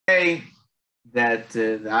say that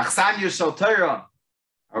the Achsanya Shel Torah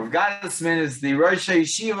of Gottesman is the Rosh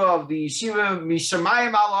Yeshiva of the Yeshiva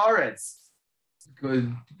Mishamayim Al Haaretz,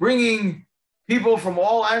 bringing people from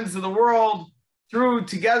all ends of the world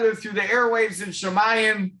together through the airwaves of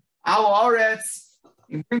Shamayim Al Haaretz.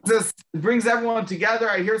 It brings everyone together.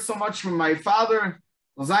 I hear so much from my father,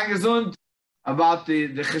 about the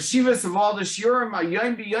cheshivas of all the shiurim,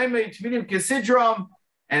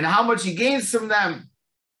 and how much he gains from them.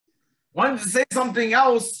 Wanted to say something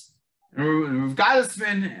else. Rav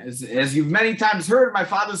Gottesman, as you've many times heard, my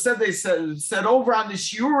father said said over on the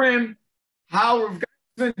shiurim how Rav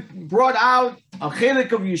Gottesman brought out a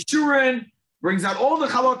chelik of Yeshurun, brings out all the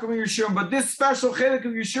chalak of Yeshurun, but this special chelik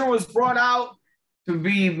of Yeshurun was brought out to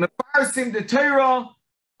be mefarsim the Torah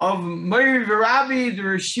of Meir V'Rabi, the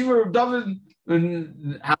Yeshiva of David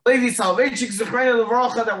HALEVI Salvechik Zechrein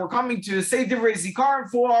Levracha that we're coming to say DIVREI ZIKARON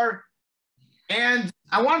for. And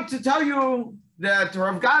I want to tell you that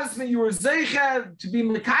Rav Gottesman, you were zeicha to be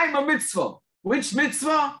mekayim a mitzvah. Which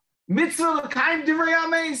mitzvah? Mitzvah l'kayim divrei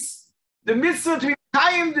ames. The mitzvah to be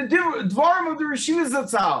mekayim the dvarim of the Yeshiva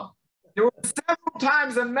Zatzal. There were several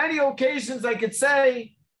times on many occasions I could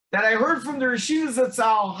say that I heard from the Yeshiva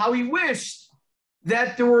Zatzal how he wished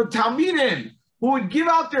that there were talmidim who would give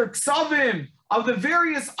out their ksavim of the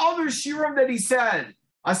various other shiurim that he said,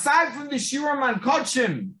 aside from the shiurim on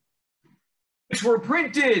Kodshim, which were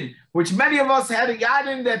printed, which many of us had a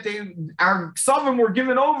yadin that our ksavim were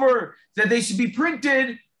given over, that they should be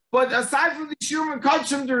printed. But aside from the shiurim and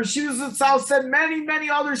Kodshim, the Yeshiva Zatzal said many, many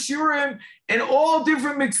other shiurim in all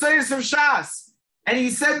different mixtayos of Shas. And he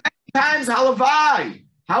said many times, HALEVI,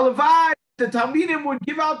 HALEVI, the talmidim would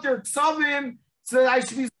give out their ksavim so that I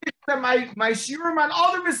should be that my shiurim on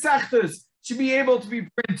other mesechtas should be able to be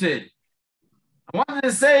printed. I wanted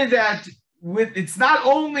to say that it's not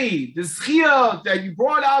only the schia that you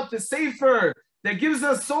brought out the sefer that gives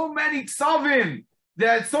us so many ksavim,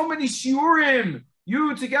 that so many shiurim,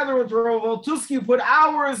 you together with Rav Voltusky put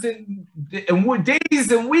hours and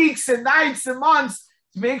days and weeks and nights and months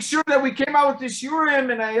to make sure that we came out with the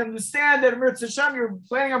shiurim. And I understand that Mir Tzashem, you're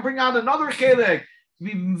planning on bringing out another chelik to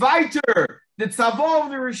be inviter, the tzavo of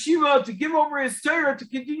the Yeshiva to give over his Torah, to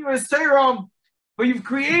continue his Torah. But you've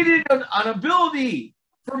created an ability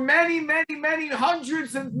for many, many, many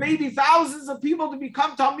hundreds and maybe thousands of people to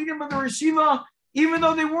become talmidim of the Yeshiva, even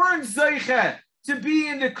though they weren't zeicha to be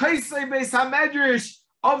in the Kaisei Beis HaMedrash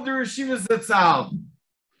of the Yeshiva Zatzal.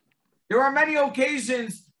 There are many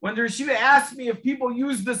occasions when the Yeshiva asked me if people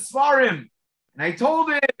use the Svarim, and I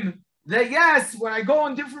told him that yes, when I go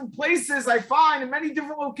in different places, I find in many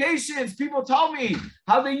different locations, people tell me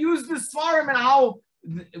how they use the Svarim and how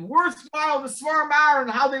worthwhile the Svarim are and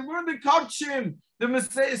how they learn the Kodshim, the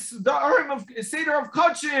Urim of Seder of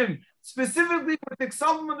Kodshim, specifically with the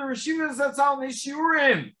Ksavim of the Yeshiva Zatzal and the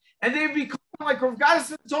Shiurim. And they've become, like Rav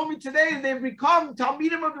Gottesman told me today, they've become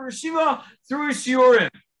talmidim of the Yeshiva through his Shiurim.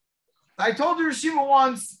 I told the Yeshiva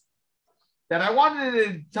once that I wanted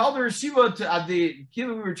to tell the Yeshiva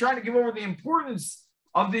we were trying to give over the importance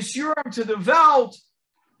of the Shiurim to the Welt,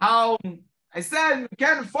 how I said, we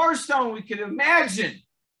can't Farstone, we could imagine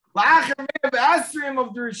of the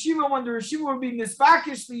Yeshiva, when the Yeshiva would be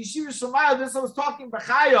nispakish, the Yeshiva Shomaya, this I was talking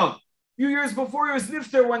B'chayav, a few years before he was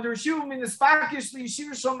nifter, when the Yeshiva would be nispakish, the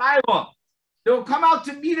Yeshiva Shomaya, they will come out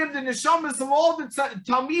to meet him, the neshamas of all the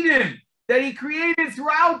talmidim that he created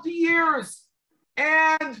throughout the years.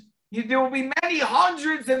 And there will be many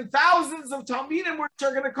hundreds and thousands of talmidim which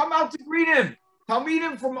are going to come out to greet him.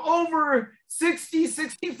 Talmidim from over 60,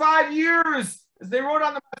 65 years, as they wrote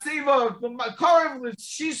on the Matzeva,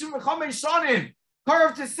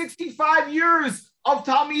 Karav to 65 years of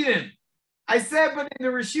talmidim. I said, but in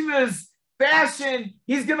the Yeshiva's fashion,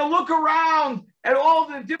 he's going to look around at all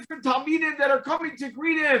the different talmidim that are coming to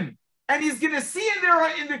greet him, and he's going to see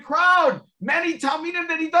in the crowd many talmidim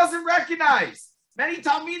that he doesn't recognize. Many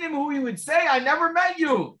talmidim who he would say, I never met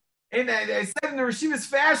you. And I said in the Yeshiva's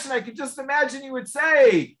fashion, I could just imagine he would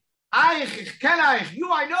say, Eich kenach, you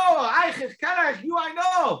I know. Eich kenach, you I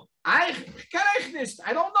know. Eich kenach nicht,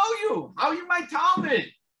 I don't know you. How are you my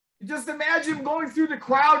Talmud? You just imagine him going through the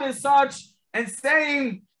crowd as such and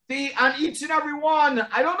saying on each and every one,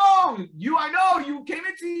 I don't know. You I know. You came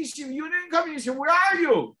into Yeshiva. You didn't come to Yeshiva. Where are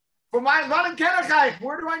you? From my Vadan Kenachai.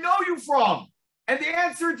 Where do I know you from? And the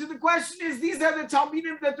answer to the question is, these are the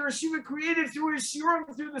talmidim that the Yeshiva created through his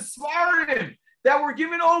shiurim, through the svarim that were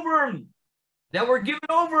given over,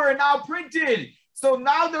 and now printed. So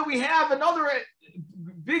now that we have another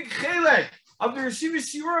big chelek of the Yeshiva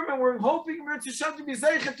shiurim, and we're hoping to be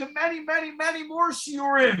zeicha to many, many, many more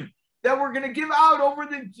shiurim that we're going to give out over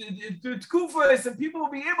the Tkufas, and people will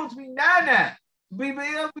be able to be nana,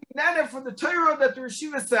 for the Torah that the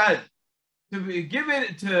Rishiva said. To give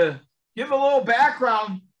a little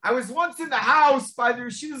background, I was once in the house by the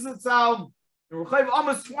Rishiva Zatzal,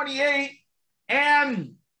 almost 28,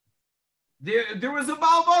 and there was a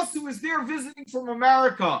Baal Bas who was there visiting from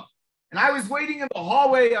America, and I was waiting in the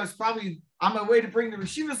hallway. I was probably on my way to bring the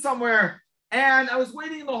Rishiva somewhere, and I was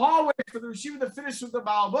waiting in the hallway for the Rishiva to finish with the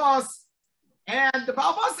Baal Bas, and the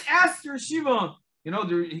Baal Bas asked the Rishiva, the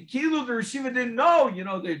Rishiva didn't know,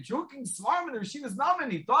 they're joking Svarim and the Rishiva's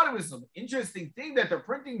Naman. He thought it was an interesting thing that they're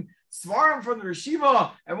printing Svarim from the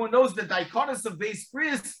Rishiva. Everyone knows the Daikonis of BAIS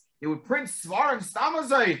Bris, they would print Svarim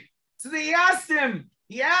Stamazai. So he asked him,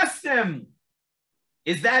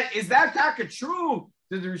 is that taka true?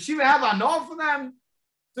 Did the Rishiva have a no for them?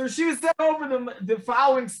 So the Rishiva said over the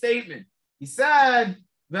following statement. He said,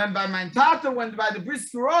 when by my tata, when by the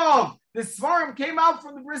Briskerov, the Svarim came out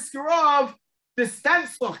from the Briskerov, the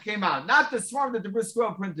stencil came out, not the Svarim that the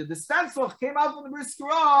Briskerov printed. The stencil came out from the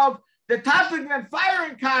Briskerov. The Tata went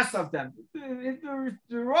firing cast of them. The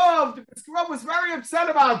Briskerov was very upset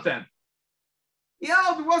about them. There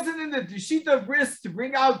wasn't in the Shita of Bris to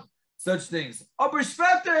bring out such things. Later,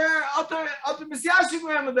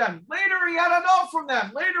 he had a no from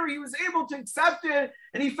them. Later, he was able to accept it,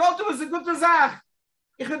 and he felt it was a good zach.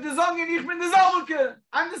 I'm the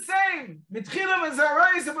same.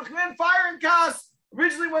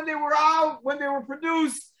 Originally, when they were out, when they were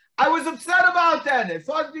produced, I was upset about that. I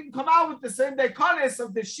thought it didn't come out with the same daikonis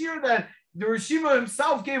of the shir that the Rishiva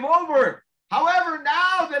himself gave over. However,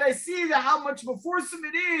 now that I see how much beforesome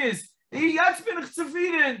it is, and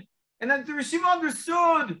that the Rishiva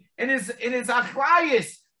understood in his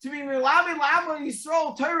achrayis to be milami lama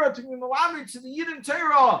Yisrael Torah, to be milami to the Yidden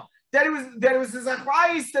Torah, that it was his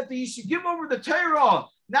achrayis that he should give over the Torah,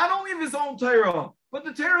 not only of his own Torah, but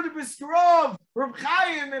the Torah of the Briskerov, Reb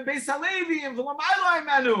Chaim, and BAIS HALEVI, and V'lamayla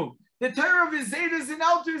Imanu, the Torah of his Zedas and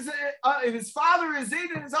elders, his father, his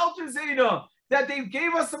Zeda, and his elder Zeda, that they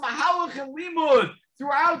gave us a mahalach and limud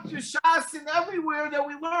throughout the Shas and everywhere that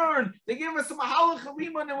we learned. They gave us a mahalach and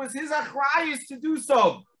limud, and it was his achrayis to do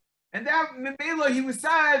so. And that, Mimela, he was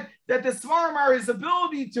said that the Svarim are his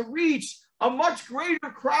ability to reach a much greater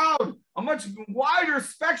crowd, a much wider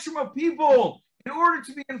spectrum of people, in order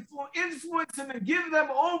to be influence them and give them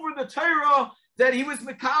over the Torah that he was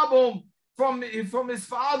Mekabel from his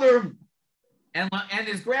father and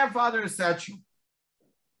his grandfather, etc.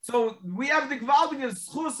 So we have the Gvaldig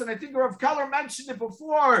Schus, and I think Rav Keller mentioned it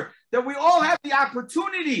before, that we all have the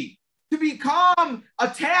opportunity to become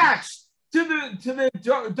attached to the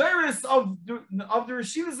Doris of the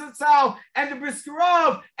Rishiva Zatzal and the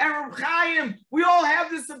Briskerov and Reb Chaim. We all have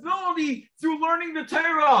this ability through learning the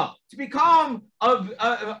Torah to become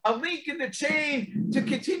a link in the chain to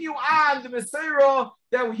continue on the Messiah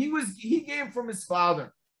that he gave from his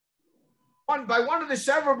father. By one of the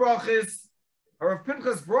Sheva Brachas, or of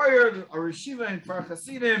Pinchas Breuer, a Rishiva in Kfar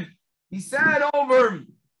Chasidim, he said over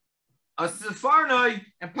a Sefarnai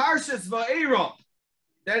and Parshas Va'era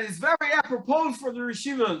that is very apropos for the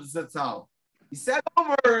Rishiva Zatzal. He said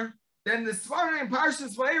over, then the Sefarnai and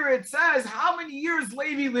Parshas Va'era, it says how many years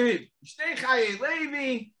Levi lived. Shnei Chaye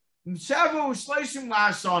Levi, Shevu Shleishim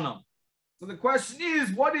La'ashana. So the question is,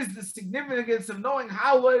 what is the significance of knowing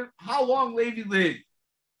how long Levi lived? It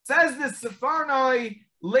says the Sefarnai,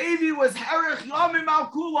 Levi was Herich Yamim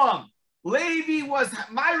al Kulam. Levi was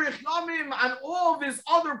Myrich Yamim on all of his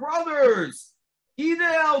other brothers.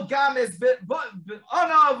 Hidel Games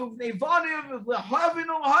Anav Nevanim Lehavin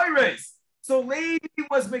Hires. So Levi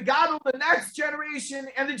was Megadol the next generation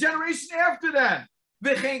and the generation after them.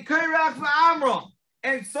 V'chein Kairach v'Amram.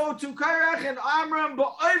 And so to Kairach and Amram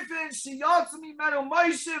ba'ofen shiyatzmi menu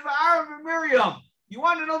Moshe v'Aaron v'Miriam. You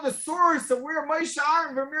want to know the source of where Moshe,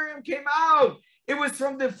 Aaron, and Miriam came out? It was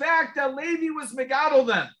from the fact that Levi was Megadol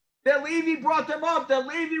them, that Levi brought them up, that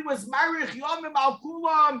Levi was Marich Yomim Al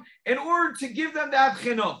Kulam in order to give them that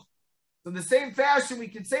chinuch. So in the same fashion, we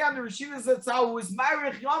can say on the Rishiva Zatzal, who was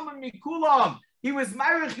Marich Yomim Mikulam, he was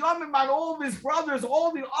Marich Yomim on all of his brothers,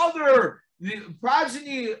 all the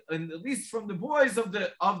progeny, and at least from the boys of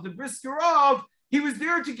the Briskerov, he was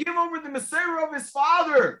there to give over the Messiah of his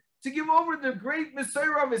father, to give over the great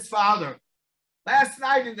Messiah of his father. Last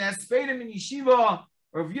night in the Espedim in Yeshiva,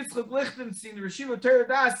 Rav Yitzchak Lichtenstein, the Yeshiva Torah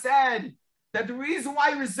Das, said that the reason why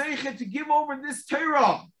he was zeichet to give over this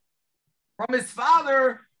Torah from his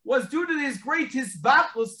father was due to his great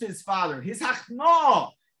hisbatlus to his father, his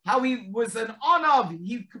hachna, how he was an onav,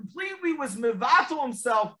 he completely was mevatel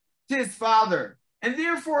himself to his father. And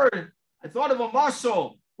therefore, I thought of a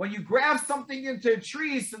mashal, when you graft something into a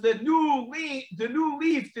tree, so the new leaf, the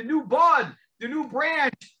new bud, the new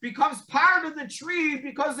branch becomes part of the tree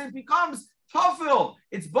because it becomes tafel,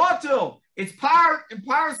 it's batil, it's part and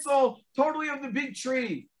parcel totally of the big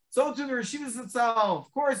tree. So to the Rishivas itself,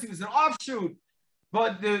 of course, he was an offshoot.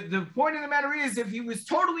 But the point of the matter is, if he was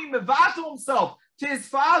totally mevatel himself to his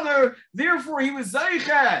father, therefore he was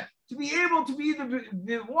zeichet to be able to be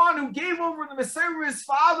the one who gave over the Messiah to his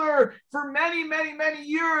father for many, many, many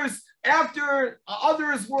years after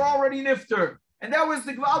others were already nifter. And that was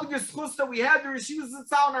the Gvaldige Schus that we had, the Rishivas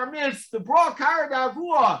Zatzal in our midst, the Bra Kara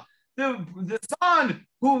Davua, the son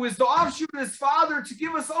who was the offshoot of his father to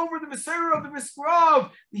give us over the Messiah of the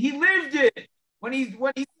Briskerov. He lived it. When he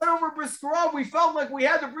said over Briskerov, we felt like we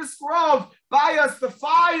had the Briskerov by us, the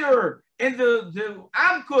fire and the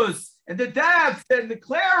amkus and the depth and the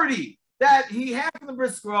clarity that he had from the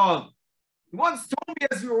Briskerov. He once told me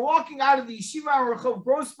as we were walking out of the yeshiva in Rehov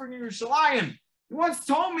Grossberg in YERUSHALAYIM, he once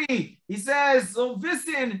told me, he says, so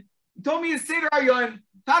listen, he told me in Seder Hayon,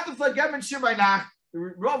 Tatuf Legemen Shir by Nacht, the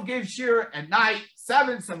Rav gave Shir at night,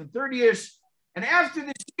 7:30-ish, and after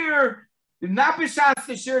the Shir, not b'shas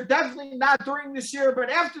the Shir, definitely not during the Shir, but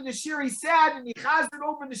after the Shir, he sat and he chazed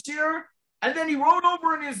over the Shir, and then he wrote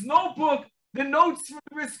over in his notebook the notes from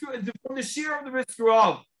the Shir of the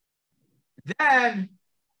Briskerov. Then,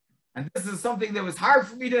 and this is something that was hard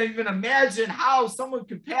for me to even imagine how someone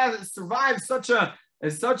could survive such a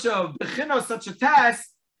bechina, such a test.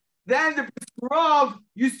 Then the Briskerov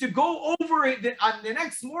used to go over it. On the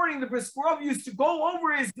next morning, the Briskerov used to go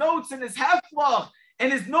over his notes and his heflach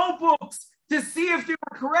and his notebooks to see if they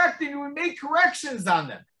were correct, and he would make corrections on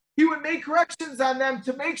them. He would make corrections on them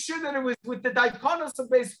to make sure that it was with the daikonos of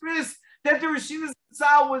Beis Bris that the Rishivas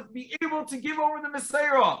Zatzal would be able to give over the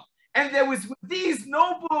Messiah. And there was with these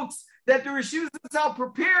notebooks that the Rishivas Zatzal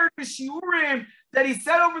prepared the shiurim that he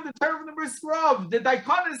said over the term of the Briskerov, the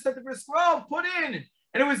daikonos that the Briskerov put in.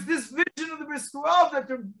 And it was this vision of the Briskerov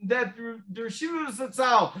that the Rishivas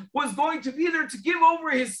Zatzal was going to be there to give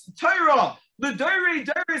over his Torah, the DIVREI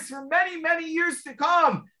for many, many years to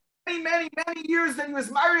come. Many, many, many years that he was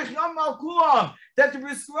Marich Yom Al Kulam, that the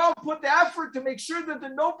Briskerov put the effort to make sure that the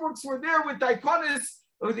notebooks were there with daikonos,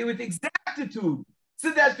 with exactitude,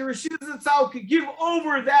 so that the Rishivas Zatzal could give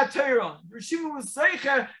over that Torah. The Rishiva was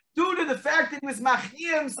Zeicha due to the fact that he was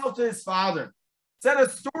machnia himself to his father. Said a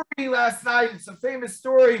story last night. It's a famous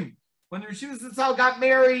story. When the Rishivas Zatzal got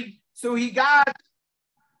married, so he got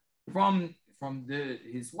from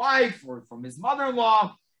his wife or from his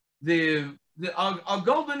mother-in-law a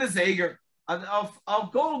golden azager, a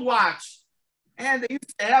gold watch, and they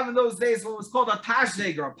used to have in those days what was called a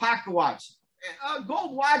tashzager, a pocket watch, a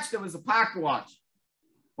gold watch that was a pocket watch.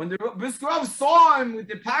 When the Briskerov saw him with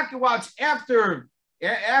the pocket watch after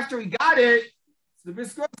he got it, the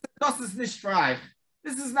Briskerov said, "Das ist nicht reich.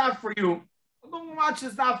 This is not for you. The gold watch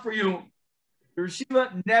is not for you." The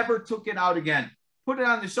Rishiva never took it out again. Put it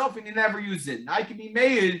on the shelf and he never used it. And I can be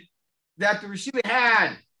made that the Rishiva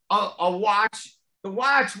had a watch. The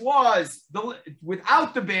watch was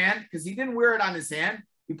without the band because he didn't wear it on his hand.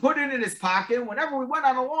 He put it in his pocket. Whenever we went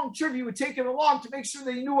on a long trip, he would take it along to make sure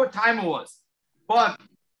that he knew what time it was. But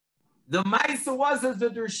the ma'isa was that the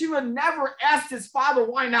Rishiva never asked his father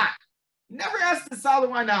why not. He never asked his father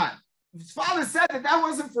why not. If his father said that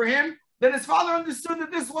wasn't for him, then his father understood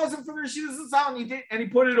that this wasn't for the Rishiva Zatzal, and he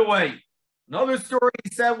put it away. Another story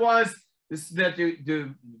he said was that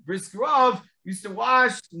the Briskerov used to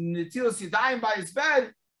wash Netilas Yadayim by his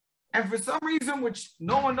bed, and for some reason, which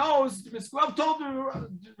no one knows, the Briskerov told the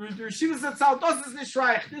Rishivas Zatzal, "Das ist nicht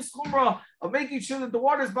reich." This chumrah of making sure that the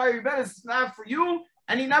waters by your bed is not for you,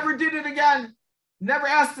 and he never did it again. Never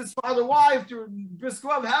asked his father why. If the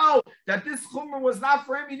Briskerov held that this chumrah was not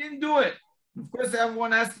for him, he didn't do it. Of course,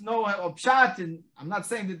 everyone has to know a pshat, and I'm not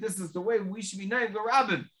saying that this is the way we should be named the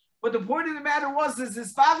rabbin. But the point of the matter was,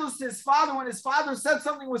 his father, when his father said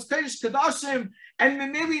something was Kodesh Kadashim, and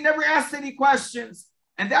maybe he never asked any questions.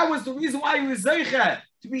 And that was the reason why he was Zeicha,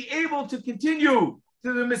 to be able to continue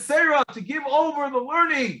to the Messiah, to give over the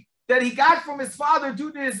learning that he got from his father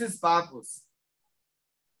due to his Ispatus.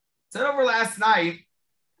 Said over last night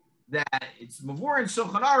that it's Mavur and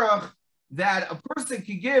Shulchan Aruch that a person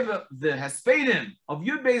could give the Hespedim of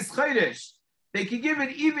Yud Beis Chodesh, they could give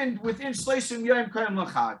it even within Shleishim Yom Kaim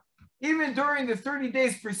Lachad, even during the 30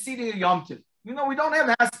 days preceding a Yom Tov. You know, we don't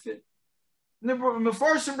have Hesped. The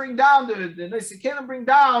Mefarshim bring down, the Nesekelim bring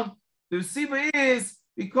down, the Siba is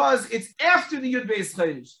because it's after the Yud Beis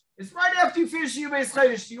Chodesh. It's right after you finish Yud Beis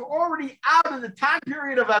Chodesh. You're already out of the time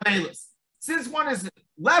period of Avelis. Since one is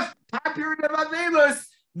left time period of Avelis,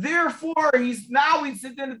 Therefore, he's in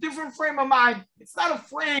a different frame of mind. It's not a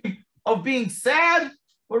frame of being sad,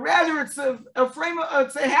 but rather it's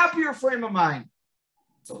it's a happier frame of mind.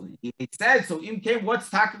 So he said, so Im came, what's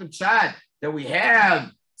talking of Chad that we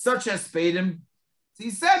have such as Spadim? So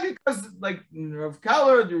he said, because like Rav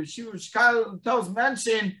Keller, the Yeshiva tells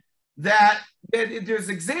mention that there's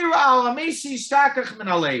a Gzeira al Ameshi Shtakach min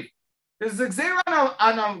Alev. There's a Gzeira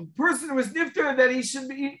on a person who was nifter that he should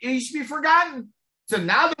be forgotten. So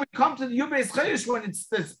now that we come to the Yubes Chodesh, when it's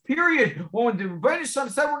this period when the Rebbeinu Shem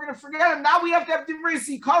said we're going to forget him, now we have to have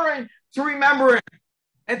DIVREI ZIKARON to remember him.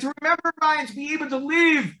 And to remember him and to be able to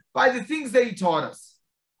live by the things that he taught us.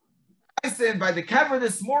 I said by the cover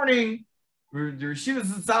this morning, the Yeshiva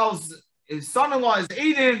Zatzal's his son-in-law is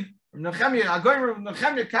Aiden,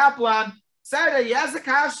 Nechemia Kaplan, said that he has a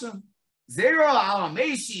kasha. Zero al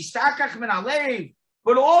Meshi Shtakach min Alev.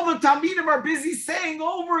 But all the Talmidim are busy saying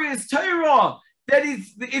over his Torah that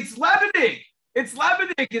it's Lebanon. It's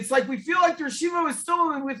Lebanon. It's like we feel like the Yeshiva is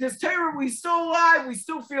still with his Torah. We're still alive. We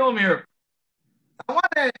still feel him here. I want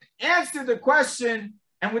to answer the question,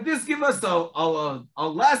 and with this, give us a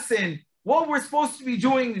lesson what we're supposed to be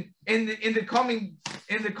doing in the coming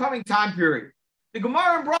time period. The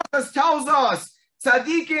Gemara in Brachos tells us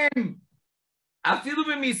tzadikim afilu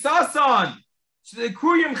b'misasan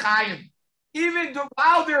sh'dekruyim chayim. Even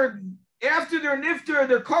while they're after their nifter,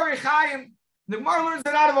 they're kori chayim. The Gemara learns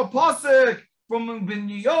it out of a pasuk from Ben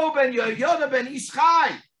Yob ben Yoda ben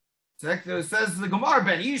Ishchai. It says the Gemara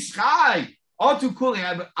ben Ishchai. What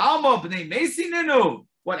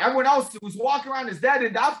everyone else who's walking around is dead,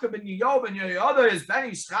 and Dafka ben Yob and Yoda is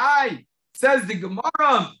Ben Ishchai. Says the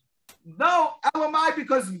Gemara, no, Elamai,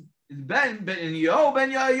 because Ben Yob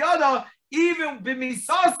and Yoda, even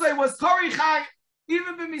B'misasei was Korichai,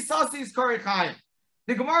 even B'misasei is Korichai.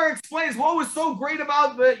 The Gemara explains what was so great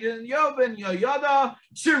about Yob and Yoda,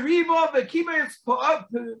 Sheriba, V'kimes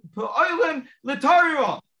Pa'olim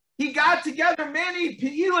L'Torah. He got together many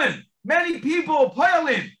Pe'ilim, many people,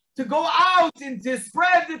 Poyalim, to go out and to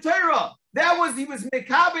spread the Torah. He was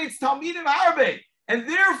Mekabetz Talmidim Harbe. And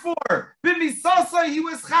therefore, B'misasa, he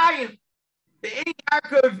was Chayim. The Ein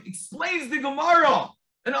Yaakov explains the Gemara,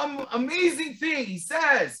 an amazing thing. He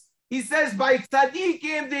says, by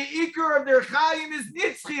Tzadikim, the Iker of their Chayim is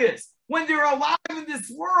Nitzchias. When they're alive in this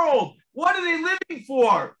world, what are they living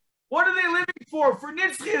for? What are they living for? For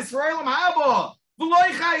Nitzchias, for Olam Haba.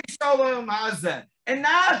 V'loi Chai Shalom Hazeh. And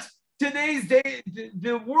not today's day,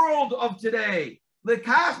 the world of today. So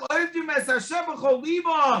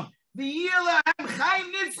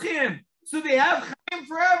they have Chaim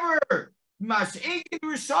forever.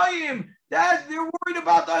 That they're worried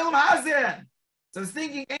about the Olam Hazeh. So I was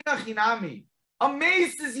thinking, the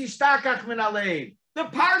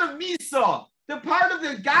part of Misa, the part of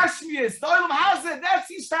the Gashmias, the Olam Hazeh,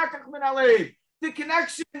 that's Yishtakach min Alev. The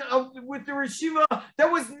connection with the Rishiva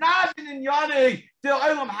that was not in Inyane, the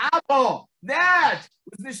Olam Haba, that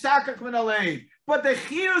was Nishtakach min Alev. But the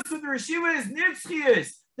Chiyus of the Rishiva is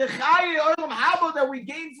Nitzchias. The Chaye Olam Haba that we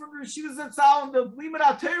gained from the Rishiva Zatzal and the Limud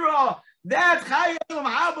HaTorah, that Chaye Olam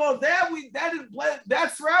Haba,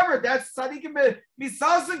 that's forever. That's Tzadikim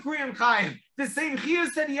Misasan Kriyam Chaim. The same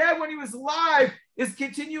Chiyus that he had when he was alive is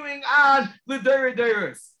continuing on the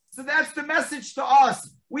Deiros. So that's the message to us.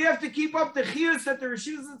 We have to keep up the chiyus that the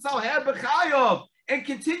Rishus Zatzal had b'chayav and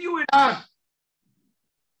continue it on.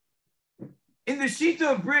 In the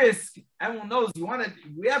Shita of Brisk, everyone knows we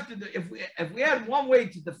have to. If we had one way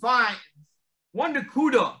to define one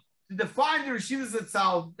nakuda to define the Rishus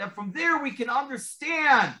Zatzal, that from there we can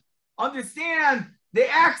understand the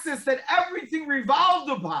axis that everything revolved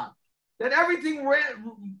upon, that everything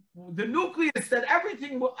the nucleus that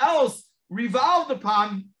everything else revolved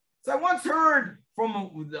upon. So I once heard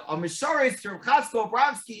from a Misharis, Rav Chatzko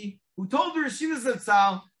Abramsky, who told the Yeshiva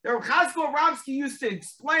Zatzal that Rav Chatzko Abramsky used to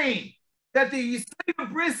explain that the Yisrael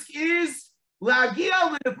of Brisk is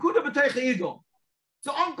La'agia l'nekuda b'teich ha'igel.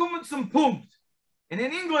 So ankommen zum Punkt. And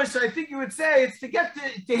in English, I think you would say it's to get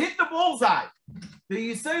to hit the bullseye.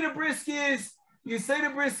 The Yisrael of Brisk is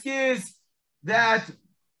that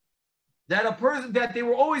a person that they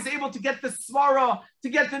were always able to get the svara, to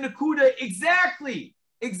get the nekuda exactly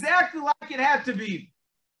like it had to be.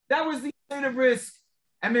 That was the state of risk.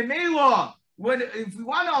 And Memela, if we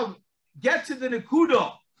want to get to the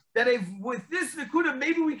Nakuda, that with this Nakuda,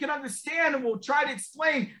 maybe we can understand, and we'll try to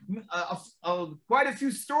explain quite a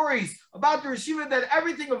few stories about the Rishiva that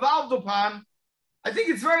everything evolved upon. I think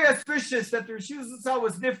it's very auspicious that the Rishiva Zatzal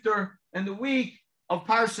was nifter in the week of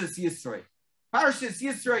Parshas Yisrei. Parshas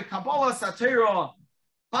Yisrei, Kabbalah Satira.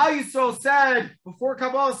 Klal Yisrael said before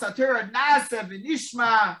Kabbalah Satira, Nasa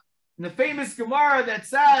v'nishma, in the famous Gemara that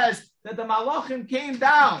says that the Malachim came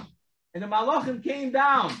down,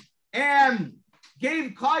 and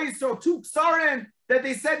gave Klal Yisrael 2 ksarim that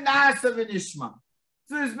they said Na'asav and Ishma.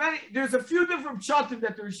 So there's a few different pshatim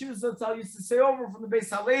that the Rishivas Zatzal used to say over from the Beis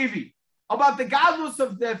HaLevi about the godless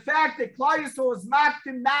of the fact that Klal Yisrael was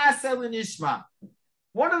maktim Na'asav and Ishma.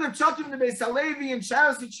 One of the pshatim in the Beis HaLevi and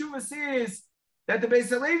Shabbos Teshuvos is that the Beis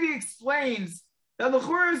HaLevi explains that the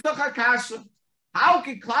Chur is the Chakasha. How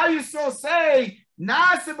can Klal Yisrael say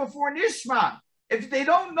Na'asav before Nishma? If they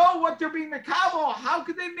don't know what they're being mekabel, how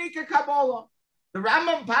could they make a Kabbalah? The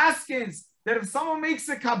Rambam paskins that if someone makes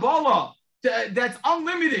a Kabbalah that's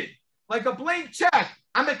unlimited, like a blank check,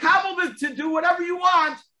 I'm mekabel to do whatever you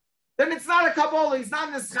want, then it's not a Kabbalah. He's not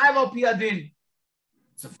in the Schaylo Piadin.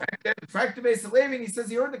 So, Frank the Beis HaLevi, he says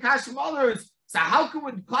he heard the Kashim others. So, how could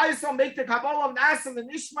Klal Yisrael make the Kabbalah of Na'asav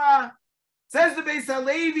and Nishma? Says the Beis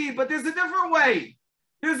HaLevi, but there's a different way.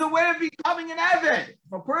 There's a way of becoming an Eved.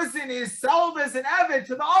 If a person is sold as an Eved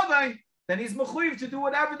to the Adon, then he's mechuyev to do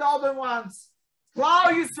whatever the Adon wants. Klal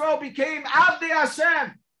Yisrael became Avdei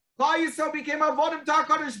Hashem. Klal Yisrael became Avodim to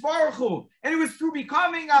HaKadosh Baruch Hu. And it was through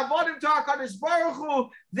becoming Avodim to HaKadosh Baruch Hu,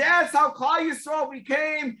 that's how Klal Yisrael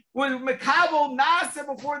became with Mekabel Na'asav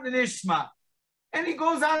before the Nishma. And he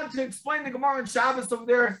goes on to explain the Gemara in Shabbos over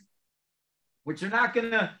there, which we're not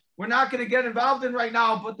gonna get involved in right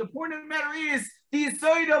now. But the point of the matter is, the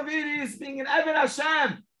Yisod of it is being an Eved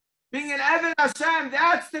Hashem. Being an Eved Hashem,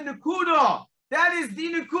 that's the Nekuda. That is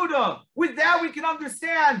the Nekuda. With that, we can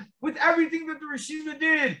understand with everything that the Rishiva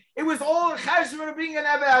did. It was all a cheshbon of being an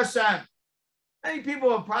Eved Hashem. Many people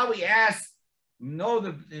have probably asked,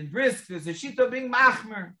 in Brisk, there's a shita of being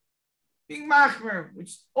Machmer. Being Machmer,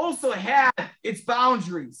 which also had its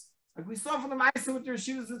boundaries. Like we saw from the Ma'aseh with the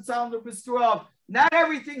Rishivas and Tzal, the B'Sturov, not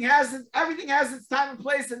everything has its time and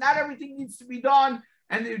place, and not everything needs to be done.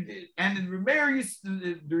 And the Remeir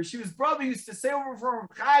the Rishiva's brother used to say over from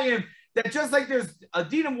Chaim that just like there's a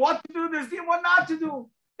din of what to do, there's din of what not to do.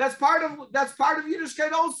 That's part of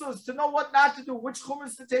Yiddishkeit also, is to know what not to do, which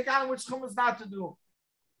chumas to take on and which chumas not to do.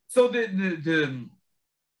 So the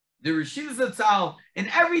Rishivas Zatzal, and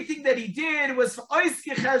everything that he did was for ois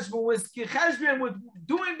kecheshbon, was kecheshbon with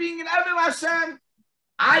doing being an Eved Hashem.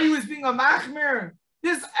 He was being a machmir.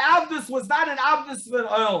 This Avdus was not an Avdus of an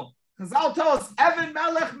oil. Because I'll tell us, Evan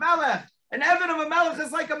Melech Melech. An Evan of a Melech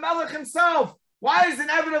is like a Melech himself. Why is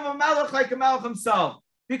an Evan of a Melech like a Melech himself?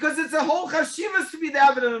 Because it's a whole chashivas to be the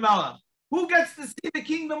Evan of a Melech. Who gets to see the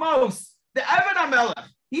king the most? The Evan of Melech.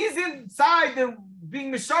 He's inside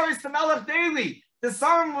being Misharis the Melech daily. The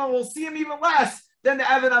Sarma will see him even less than the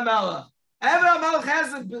Evan of Melech. Evan of Melech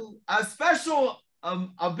has a special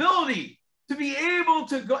ability to be able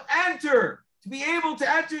to enter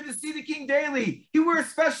to see the king daily. He wears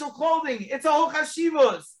special clothing. It's a whole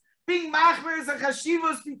chashivos. Being machmer is a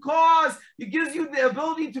chashivos because it gives you the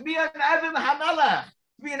ability to be an Evan HaMelech,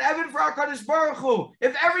 to be an Evan for HaKadosh Baruch Hu.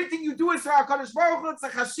 If everything you do is for HaKadosh Baruch Hu, it's a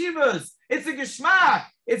chashivos. It's a geschmack.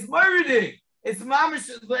 It's meridik. It's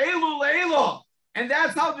mamish le'elu. And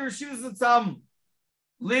that's how the Rishivas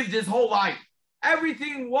lived his whole life.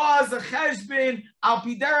 Everything was a cheshbon al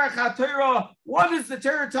piderech haTorah. What is the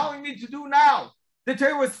Torah telling me to do now? The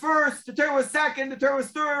Torah was first, the Torah was second, the Torah was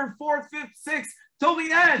third, fourth, fifth, sixth, till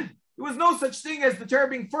the end. There was no such thing as the Torah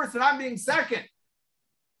being first and I'm being second.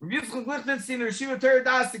 Rabbi Yitzchak Lichtenstein, the Yeshiva Torah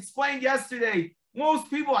Das, explained yesterday, most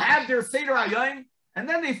people have their Seder Hayom, and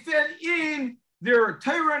then they fit in their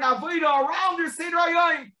Torah and Avodah around their Seder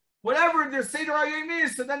Hayom. Whatever their Seder Hayom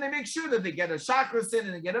is, so then they make sure that they get a Shachris in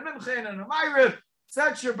and they get a Mincha and a Ma'ariv,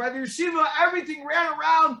 etc. By the Yeshiva, everything ran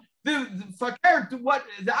around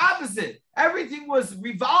the opposite. Everything was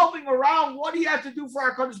revolving around what he had to do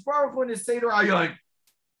for HaKadosh Baruch Hu in his Seder Hayom.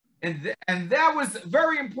 And that was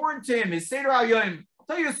very important to him, his Seder Hayom. I'll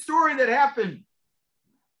tell you a story that happened.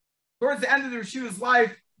 Towards the end of the Yeshiva's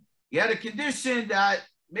life, he had a condition that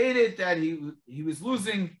made it that he was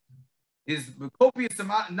losing his copious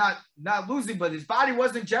amount, not losing, but his body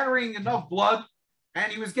wasn't generating enough blood,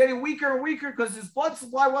 and he was getting weaker and weaker because his blood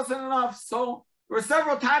supply wasn't enough. So there were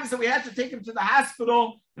several times that we had to take him to the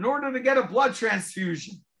hospital in order to get a blood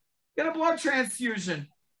transfusion.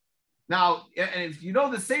 Now, and if you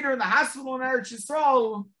know the Seder in the hospital in Eretz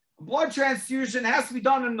Yisrael, a blood transfusion has to be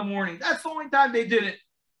done in the morning. That's the only time they did it.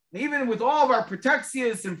 And even with all of our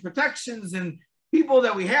protections and protections and people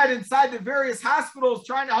that we had inside the various hospitals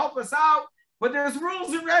trying to help us out, but there's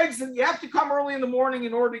rules and regs, and you have to come early in the morning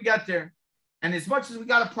in order to get there. And as much as we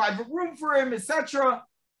got a private room for him, etc.,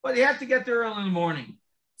 but you have to get there early in the morning.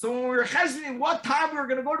 So when we were hesitating what time we were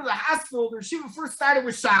going to go to the hospital, the Yeshiva first started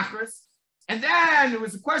with Shachris, and then it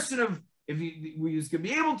was a question of we was going to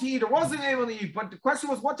be able to eat or wasn't able to eat. But the question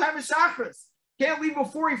was, what time is Shachris? Can't leave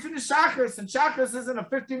before he finished Shachris. And Shachris isn't a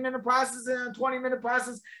 15-minute process, isn't a 20-minute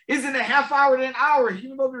process, isn't a half hour to an hour.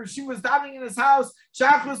 Even though she was davening in his house,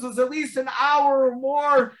 Shachris was at least an hour or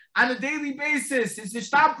more on a daily basis. His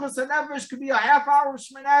Ishtabchus and Nefesh could be a half hour of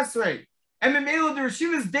Shemoneh Esrei. And Memela, the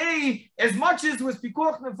Rishiva's day, as much as was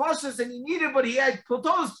Pikuach Nefashos and he needed, but he had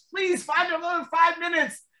Kotos, please find another 5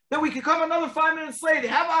 minutes that we could come another 5 minutes late.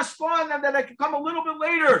 Have Ashpah on them that I could come a little bit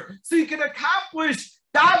later so you can accomplish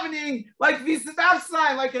davening like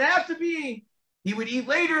Visadafstein, like it had to be. He would eat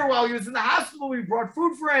later while he was in the hospital. We brought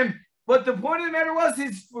food for him. But the point of the matter was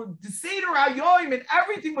the Seder HaYoim and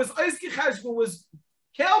everything was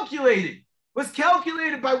calculated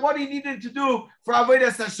by what he needed to do for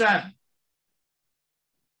Avodas Hashem.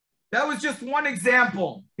 That was just one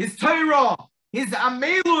example. His Torah, his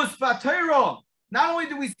Amelus B'Torah. Not only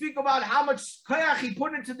do we speak about how much koyach he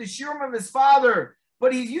put into the shiurim of his father,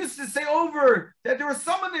 but he used to say over that there were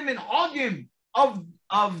some of the minhagim of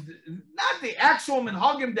not the actual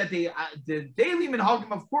minhagim that the daily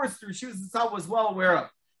minhagim, of course, the Rishivas itself was well aware of.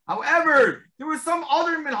 However, there were some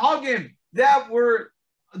other minhagim that were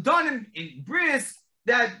done in bris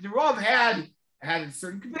that the Rav had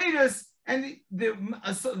certain kevedas, and the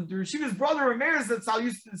Rishiva's brother Rameir Zatzal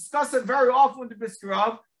used to discuss it very often with the Brisker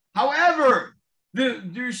Rav. However, the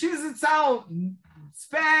Rishiva Zatzal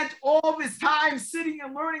spent all of his time sitting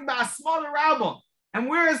and learning by Asma Rabbah. And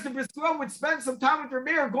whereas the Brisker Rav would spend some time with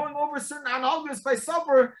Rameir going over certain anhalgas by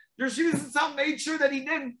supper, the Rishiva Zatzal made sure that he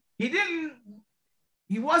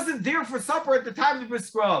wasn't there for supper at the time of the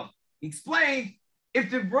Brisker Rav. He explained, if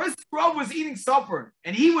the Brisker Rav was eating supper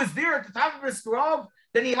and he was there at the time of the Brisker Rav,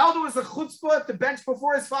 then he held it as a chutzpah at the bench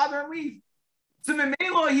before his father and leave. So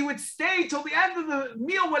Memela, he would stay till the end of the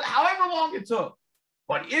meal, however long it took.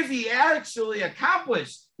 But if he actually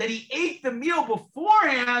accomplished that he ate the meal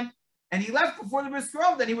beforehand and he left before the Brisker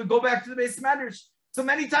Rav, then he would go back to the base medrash. So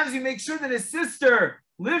many times he makes sure that his sister,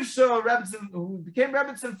 Livsha, who became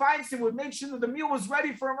Rebbetzin Feinstein, would make sure that the meal was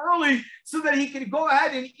ready for him early so that he could go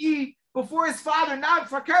ahead and eat before his father, not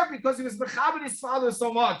fakir, because he was mechabed his father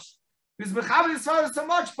so much. He was mechabed his father so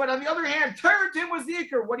much, but on the other hand, Torah to him was the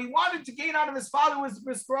ikar. What he wanted to gain out of his father was the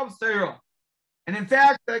Brisker Rav's Torah. And in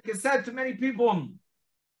fact, like I said to many people,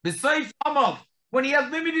 besides when he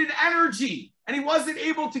had limited energy and he wasn't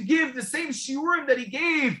able to give the same shiurim that he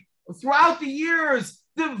gave throughout the years,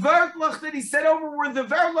 the vertlach that he said over were the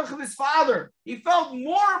vertlach of his father. He felt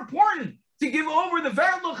more important to give over the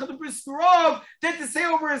vertlach of the Brisker Rav than to say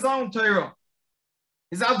over his own Torah.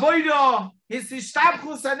 His avodah, his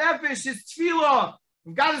ishtabchus hanefesh, his tefillah.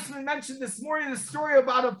 Goddessman mentioned this morning the story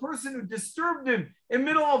about a person who disturbed him in the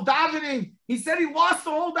middle of davening. He said he lost the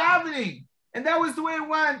whole davening. And that was the way it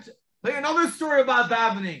went. Like another story about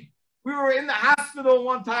davening. We were in the hospital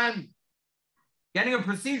one time getting a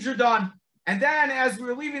procedure done. And then as we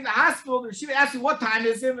were leaving the hospital, she asked me what time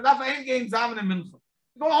is it. Go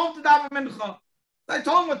home to daven mincha. So I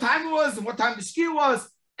told him what time it was and what time the shkia was.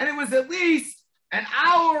 And it was at least an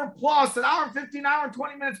hour plus, an hour and 15, hour and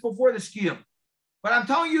 20 minutes before the shkia. But I'm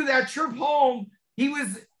telling you that trip home, he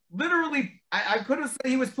was literally, I could have said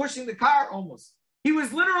he was pushing the car almost. He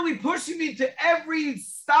was literally pushing me to every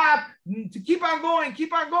stop to keep on going,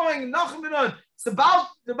 keep on going. It's about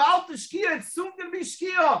the shkia. It's soon going to be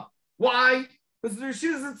shkia. Why? Because the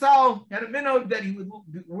Rishiva Zatzal had a minhag that he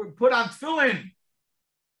would put on tefillin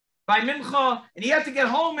by mincha, and he had to get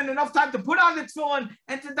home in enough time to put on the tefillin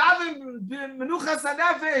and to daven menuchas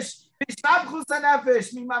hanefesh, b'shtabchus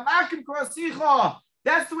hanefesh, mimamakim krasicha.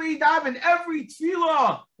 That's the way he davened. Every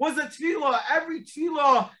tefillah was a tefillah. Every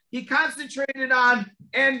tefillah he concentrated on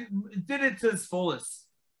and did it to his fullest.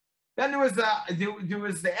 Then there was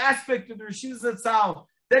the aspect of the Rishiva Zatzal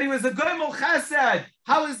that he was a goymel chesed.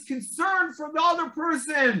 How his concern for the other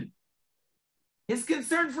person, his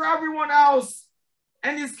concern for everyone else,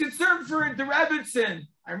 and his concern for the Rebbetzin.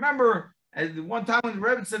 I remember at one time when the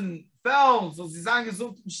Rebbetzin fell, so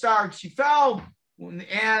she fell,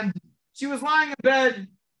 and she was lying in bed,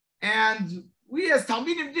 and we as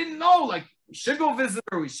Talmidim didn't know, like, we should go visit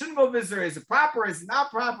her, we shouldn't go visit her, is it proper, is it not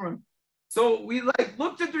proper? So we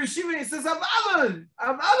looked at the Rishiva and he says, Avada,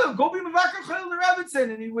 go be Mevakar Chayil the Rebbetzin.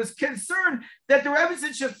 And he was concerned that the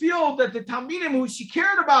Rebbetzin should feel that the Talmidim who she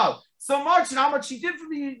cared about so much and how much she did for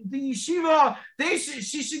the yeshiva,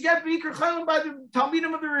 she should get Mevakar Chayil by the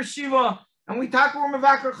Talmidim of the Yeshiva. And we talk about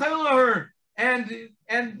Mevakar Chayil her. And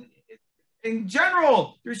in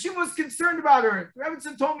general, the Yeshiva was concerned about her. The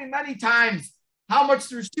Rebbetzin told me many times how much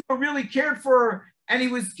the Yeshiva really cared for her, and he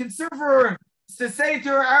was concerned for her. To say to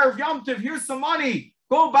her, Erev Yom Tov, here's some money,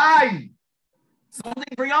 go buy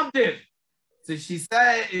something for Yom Tov. So she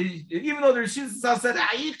said, even though the Rosh said,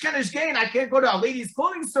 I can't go to a lady's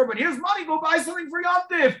clothing store, but here's money, go buy something for Yom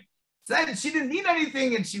Tif. Said she didn't need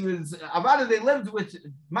anything, and she was about it. They lived with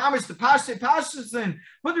Mamish the Pashas,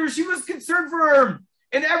 but she was concerned for her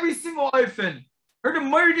in every single orphan. Heard a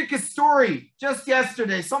Mordechai story just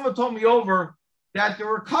yesterday. Someone told me over that there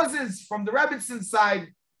were cousins from the Rebbitzin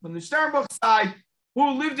side, from the Sternbuch side, who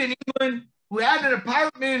lived in England, who had an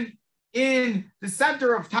apartment in the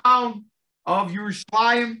center of town of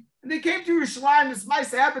Yerushalayim. And they came to Yerushalayim. This might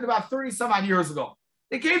have happened about 30 some odd years ago.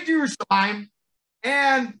 They came to Yerushalayim,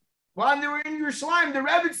 and while they were in Yerushalayim, the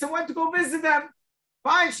Rebbitzin went to go visit them.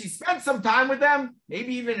 Fine, she spent some time with them,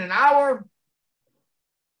 maybe even an hour,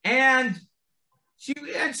 and she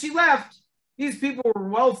left. These people were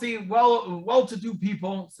wealthy, well-to-do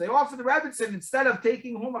people. So they offered the Rebbitzin, instead of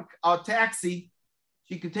taking home a taxi,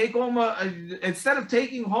 she could take home instead of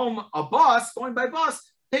taking home a bus, going by bus,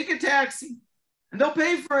 take a taxi, and they'll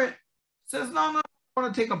pay for it. Says, no, I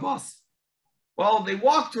want to take a bus. Well, they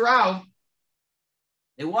walked her out.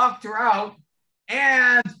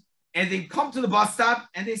 And they come to the bus stop,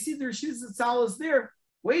 and they see their shoes and is there,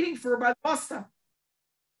 waiting for her by the bus stop.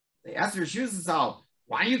 They asked her shoes and Sal,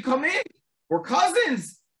 why don't you come in? We're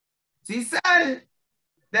cousins. So he said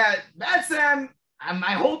that that's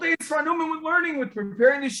my whole day is for Newman with learning, with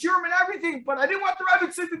preparing the shiurim and everything, but I didn't want the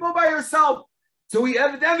Rebbitzin to go by herself. So he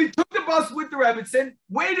evidently took the bus with the Rebbitzin,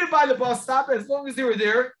 waited by the bus stop as long as they were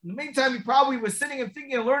there. In the meantime, he probably was sitting and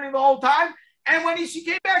thinking and learning the whole time. And when she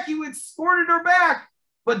came back, he escorted her back.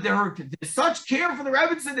 But there's such care for the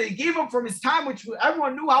Rebbitzin that he gave him from his time, which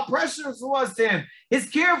everyone knew how precious it was to him. His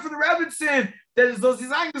care for the Rebbitzin,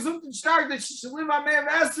 that she should live on Me'av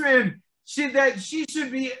Esrim, that she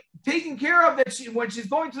should be taken care of, that when she's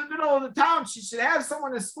going to the middle of the town, she should have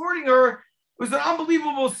someone escorting her. It was an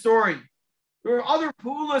unbelievable story. There were other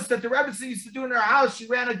pulas that the Rebbitzin used to do in her house. She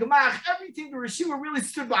ran a gemach. Everything the Rishiva really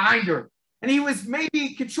stood behind her. And he was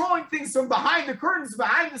maybe controlling things from behind the curtains,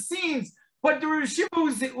 behind the scenes. But the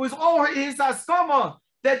Rishiva was all his askama,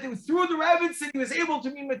 that through the Rebbitzin, he was able to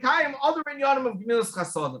be Mekayim other inyanim of Gemilas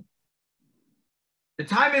Chasadim. The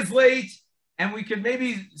time is late, and we could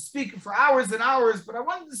maybe speak for hours and hours, but I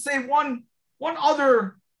wanted to say one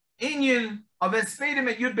other inyan of Espedim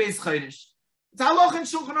at Yud Beis Chodesh. It's Halach and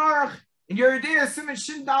Shulchan Aruch in Yeridea Siman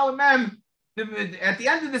Shin Dal Mem. At the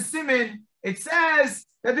end of the Siman, it says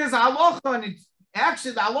that there's a halacha, and it's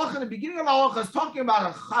actually the halacha in the beginning of the halacha is talking about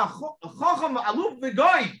a chacham aluf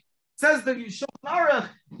v'goy. It says that Shulchan Aruch,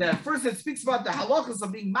 that first it speaks about the halachas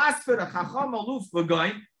of being masfer a chacham aluf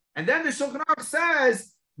v'goy, and then the Shulchan Aruch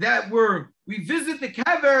says that we visit the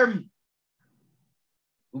kever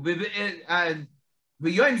we visit the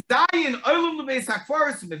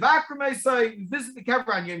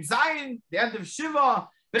kever on Yom Zayin, the end of Shiva,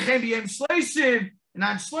 and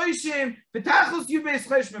on Shloshim, B'tachlis Yud Beis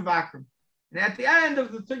Chodesh Mevakrim. And at the end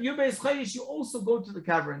of the Yud Beis Chodesh, you also go to the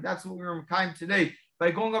kever, and that's what we're Mekayim today,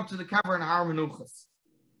 by going up to the kever and HARAV Menuchas.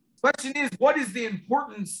 The question is, what is the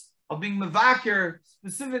importance of being Mevakir,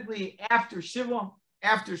 specifically after Shiva,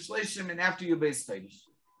 after Shloshim, and after Yud Beis Chodesh?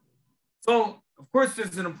 So, of course,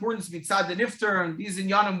 there's an importance mitzad the nifter, and these in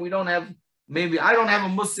Yanim we don't have, maybe I don't have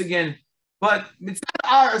a musig, but mitzad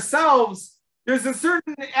ourselves, there's a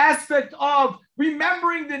certain aspect of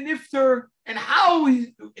remembering the nifter and how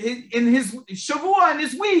in his shavua, in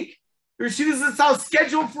his week, Rishis how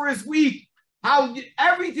scheduled for his week, how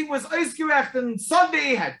everything was oisgerecht, and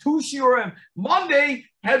Sunday had 2 shiurim, Monday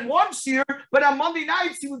had 1 shiur, but on Monday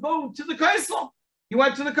nights he would go to the Kaisel. He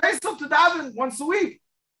went to the Kaisel to daven once a week.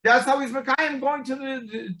 That's how he's Mekayim, going to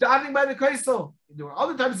the davening by the Kaisel. There were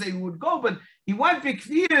other times that he would go, but he went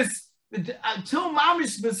b'kvius until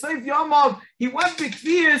Mamish b'seif Yamav. He went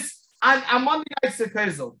b'kvius on Monday nights to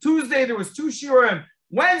Kaisel. Tuesday there was 2 shiurim.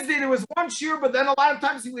 Wednesday there was 1 shiur, but then a lot of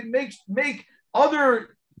times he would make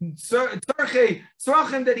other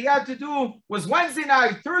tzarchim that he had to do. Was Wednesday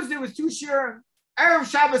night. Thursday was 2 shiurim. Erev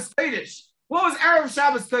Shabbos Kodesh. What was Erev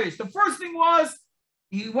Shabbos Kodesh? The first thing was,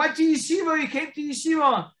 he went to yeshiva, he came to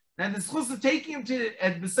yeshiva, and the schus of taking him to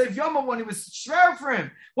at B'Seif Yoma when he was shver for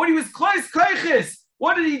him, when he was klois koiches.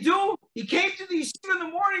 What did he do? He came to the yeshiva in the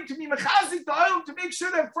morning to be mechazik the oil, to make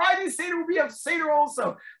sure that Friday Seder would be a Seder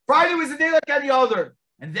also. Friday was a day like any other.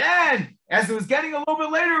 And then, as it was getting a little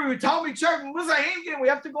bit later, we would tell me, we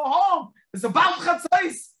have to go home. It's about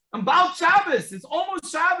Chatzos, about Shabbos. It's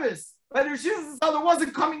almost Shabbos. But there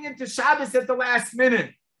wasn't coming into Shabbos at the last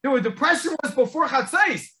minute. The pressure was before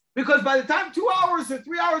Chatzos, because by the time 2 hours or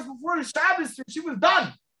 3 hours before the Shabbos, she was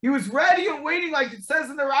done. He was ready and waiting, like it says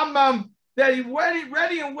in the Rambam, that he was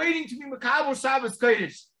ready and waiting to be Makabel Shabbos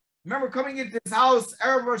Kodesh. remember coming into his house,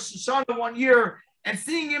 Erev Rosh Hashanah one year, and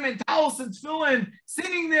seeing him in Talis and Tefillin,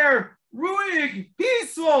 sitting there, ruhig,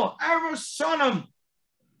 peaceful, Erev Rosh Hashanah.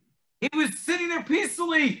 He was sitting there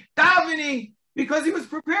peacefully, davening, because he was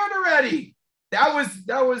prepared already. That was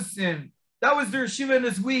their yeshiva in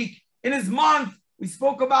his week. In his month, we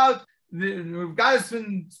spoke about the guys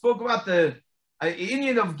spoke about the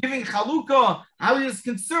Indian of giving chalukah, how he was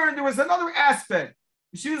concerned. There was another aspect.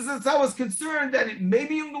 Yeshiva was concerned that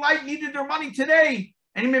maybe young light needed their money today.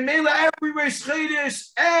 And he made every Rosh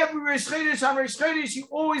Chodesh, he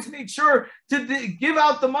always made sure to give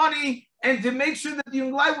out the money and to make sure that the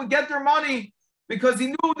young light would get their money, because he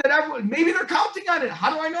knew that everyone, maybe they're counting on it.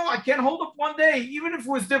 How do I know? I can't hold up one day, even if it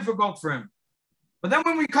was difficult for him. But then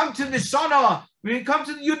when we come to the Shana, when we come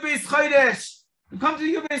to the Yud Beis Chodesh,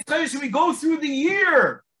 and we go through the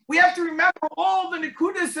year, we have to remember all the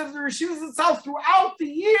nekudas of the Rishivas itself throughout the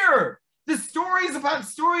year. The stories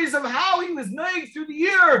of how he was naig through the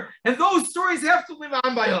year, and those stories have to live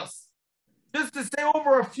on by us. Just to say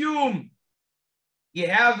over a few, you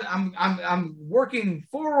have I'm working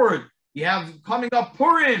forward. You have coming up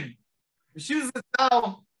Purim. Rishivas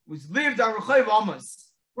itself was lived on Rechav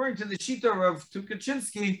Amos. According to the Shita of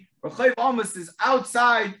Tukachinsky, Rechav Amos is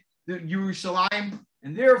outside the Yerushalayim,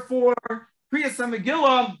 and therefore Kriyas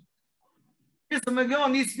HaMegillah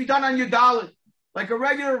needs to be done on Yudalit, like a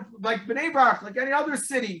regular, like Bnei Brak, like any other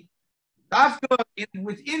city.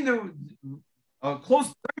 Within the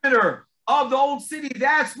close perimeter of the old city,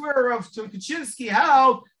 that's where of Tukachinsky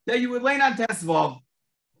held that you would lay on Tesvav.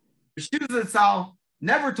 Rishivas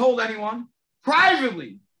never told anyone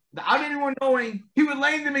privately, without anyone knowing, he would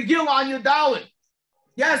lay the Megillah on Yudalit.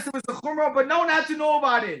 Yes, there was a chumrah, but no one had to know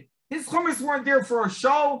about it. His chumras weren't there for a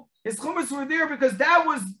show. His chumras were there because that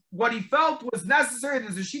was what he felt was necessary.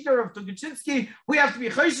 There's a shita of Tukachinsky. We have to be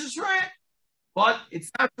chayshish for it, but it's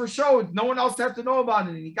not for show. No one else had to know about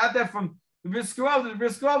it. And he got that from the Briskerov. The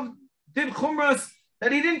Briskerov did chumras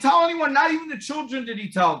that he didn't tell anyone, not even the children did he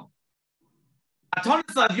tell.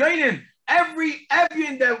 Every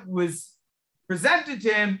Evyan that was presented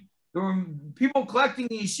to him, there were people collecting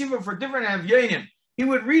in yeshiva for different Evyanim. He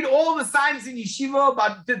would read all the signs in yeshiva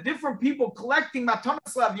about the different people collecting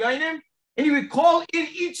matanas l'Evyanim, and he would call in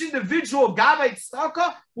each individual Gabbai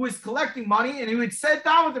Tzedakah who is collecting money, and he would sit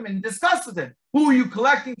down with him and discuss with him. Who are you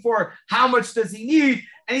collecting for? How much does he need?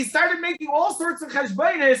 And he started making all sorts of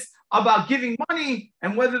cheshbonos about giving money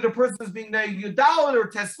and whether the person is being Yudalit or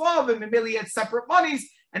Tesvav, and maybe he had separate monies.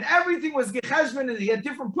 And everything was gecheshbon, and he had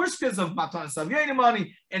different pushkas of matanas l'Evyanim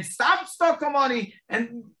money and stop tzedakah money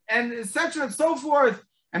and etc. and so forth.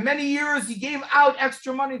 And many years he gave out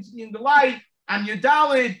extra money to the Light on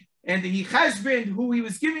Yudalit, and he cheshbon who he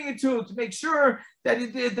was giving it to make sure that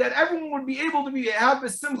that everyone would be able to have a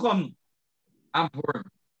simcha on Purim,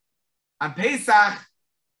 on Pesach.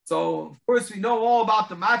 So of course we know all about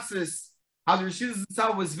the matzahs, how the Rishus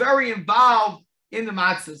itself was very involved in the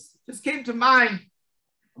matzahs. Just came to mind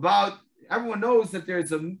about, everyone knows that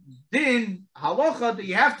there's a din, halacha, that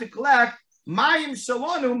you have to collect mayim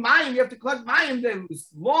shalonu, mayim, you have to collect mayim that was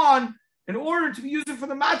lawn in order to be used for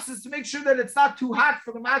the matzahs, to make sure that it's not too hot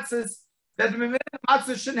for the matzahs, that the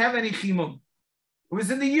matzahs shouldn't have any chimum. It was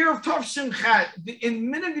in the year of Tavshin Chat, in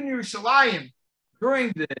Minhag Yerushalayim,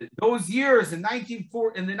 during those years in the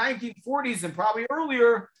 1940s and probably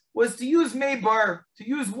earlier, was to use maybar, to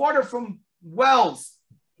use water from wells.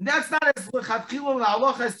 And that's not as lechatchila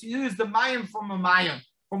halacha as to use the mayim,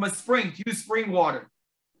 from a spring, to use spring water.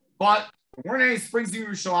 But there weren't any springs in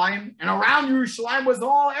Yerushalayim, and around Yerushalayim was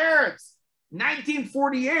all Arabs.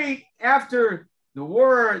 1948, after the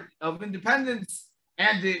War of Independence,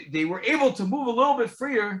 and they were able to move a little bit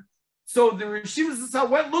freer, so the Rishivas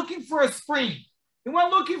went looking for a spring. He went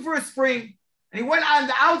looking for a spring, and he went on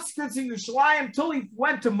the outskirts of Yerushalayim until he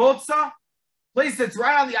went to Motza, place that's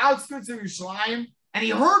right on the outskirts of Yerushalayim. And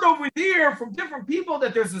he heard over there from different people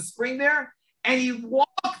that there's a spring there. And he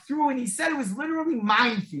walked through, and he said it was literally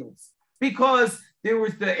minefields, because there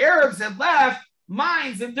was the Arabs had left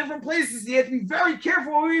mines in different places. He had to be very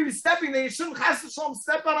careful where he was stepping. They shouldn't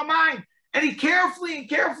step on a mine. And he carefully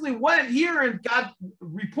went here and got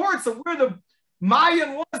reports of where the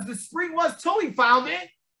Mayan was, the spring was, till he found it,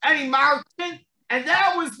 and he marked it. And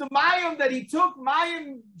that was the mayim that he took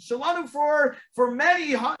mayim shalanu for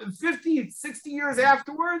many 50, 60 years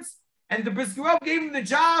afterwards. And the Briskerov gave him the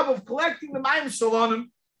job of collecting the mayim shalanu.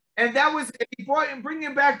 And that was, he brought him, bringing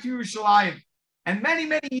him back to Yerushalayim. And many,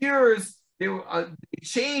 many years, they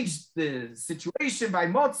changed the situation by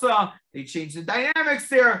Motzah. They changed the dynamics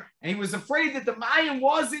there, and he was afraid that the Mayim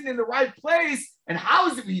wasn't in the right place. And how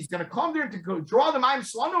is it he's going to come there to go draw the Mayim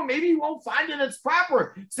Shalom? Maybe he won't find it as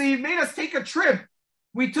proper. So he made us take a trip.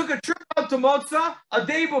 We took a trip out to Motzah a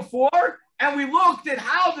day before, and we looked at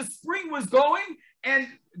how the spring was going. And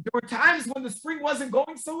there were times when the spring wasn't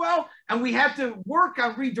going so well, and we had to work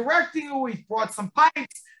on redirecting it. We brought some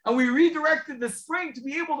pipes, and we redirected the spring to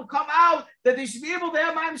be able to come out, that they should be able to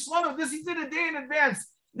have Mayim Shalom. This he did a day in advance.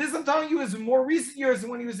 This I'm telling you is in more recent years,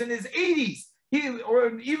 when he was in his 80s,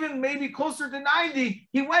 or even maybe closer to 90,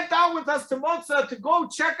 he went down with us to Motzah to go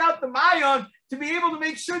check out the Mayon to be able to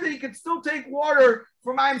make sure that he could still take water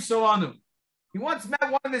for Mayim Shalom. He once met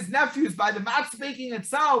one of his nephews by the matzah baking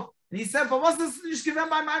itself, and he said, why don't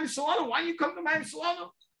you come to Mayim Shalom?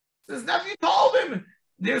 His nephew told him,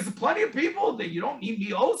 there's plenty of people that you don't need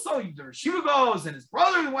me also. The Yeshiva goes, and his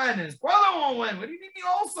brother went, and his brother won't win. What do you need me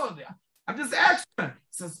also? I'm just extra.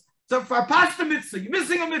 He says, so for past the mitzvah, you're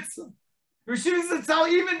missing a mitzvah. The Yeshiva said, tell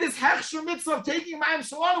even this hechsher mitzvah of taking Mayim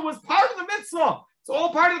Shalom was part of the mitzvah. It's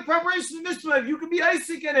all part of the preparation of the mitzvah. If you can be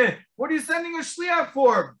Isaac in it, what are you sending a shliach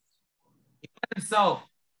for? He went himself.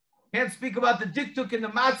 Can't speak about the diktuk and the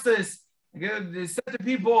matzahs. They said to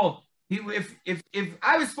people, if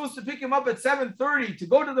I was supposed to pick him up at 7:30 to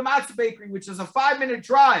go to the matzah bakery, which is a 5-minute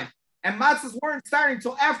drive, and matzahs weren't starting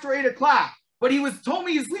until after 8 o'clock, but he told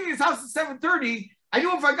me he's leaving his house at 7:30. I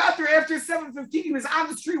knew if I got there after 7:15, he was on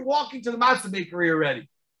the street walking to the matzah bakery already.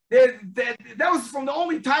 That was from the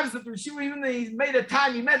only times that the Yeshiva, even though he made a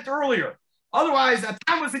time, he meant earlier. Otherwise, a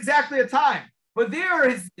time was exactly a time. But there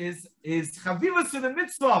is chavivas in the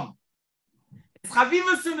mitzvah. His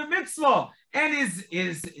chavivas in the mitzvah, and his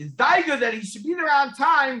daiga that he should be there on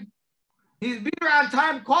time. He's be there on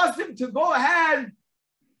time caused him to go ahead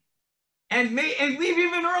and leave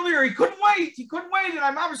even earlier. He couldn't wait. And I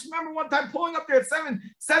remember one time pulling up there at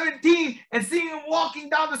 7:17 and seeing him walking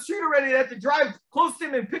down the street already. I had to drive close to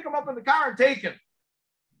him and pick him up in the car and take him.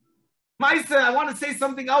 Maisa, I want to say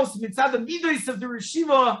something else. Mitzad the midos of the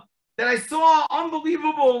yeshiva that I saw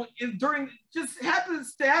unbelievable just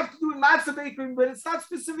happens to have to do with matzah baking, but it's not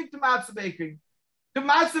specific to matzah baking. The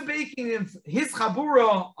matzah baking in his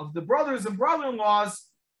chabura of the brothers and brother-in-laws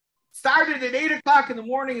started at 8 o'clock in the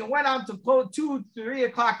morning and went on to 2, 3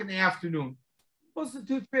 o'clock in the afternoon. Close to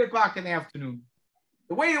 2, 3 o'clock in the afternoon.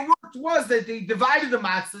 The way it worked was that they divided the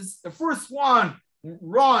matzahs. The first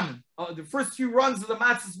few runs of the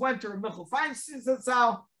matzahs went to Michal Feinstein's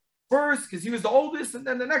Zatzal first, because he was the oldest, and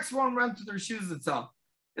then the next one went to the Rishivas Zatzal.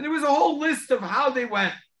 And there was a whole list of how they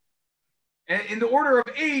went. And in the order of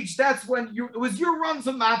age, that's when it was your runs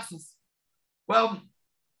of matzahs. Well,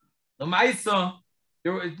 the Maisa,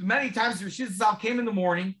 there were many times the Rishivas Zatzal came in the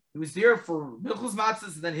morning. He was there for Milchus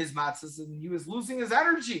matzahs and then his matzahs, and he was losing his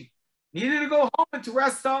energy. Needed to go home and to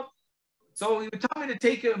rest up. So he would tell me to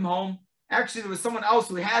take him home. Actually, there was someone else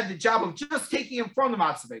who had the job of just taking him from the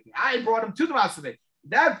matzah bakery. I brought him to the matzah bakery.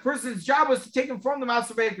 That person's job was to take him from the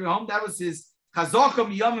matzah bakery home. That was his chazaka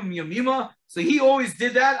miyamim yamima. So he always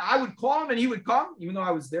did that. I would call him and he would come, even though I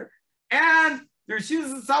was there. And the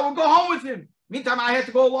Rishivas Zatzal would go home with him. Meantime, I had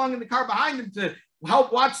to go along in the car behind him to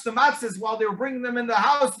help watch the matzahs while they were bringing them in the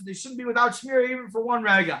house. They shouldn't be without shmira even for one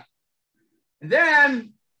rega. And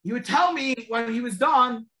then he would tell me when he was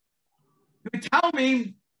done, he would tell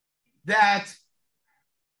me that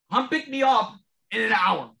come pick me up in an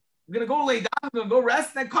hour. I'm going to go lay down, I'm going to go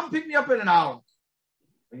rest, and then come pick me up in an hour.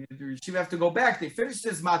 You have to go back. They finished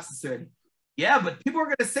this matzahs already. Yeah, but people are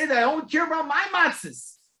going to say that I only care about my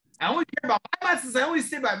matzahs. I only care about my matzahs. I only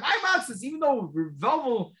stay by my matzahs, even though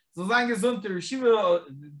Velvel, the Yeshiva,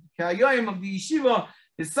 Kayayim of the Yeshiva,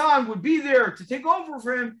 his son would be there to take over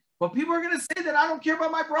for him. But people are going to say that I don't care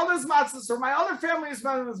about my brother's matzahs or my other family's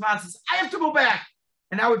matzahs. I have to go back.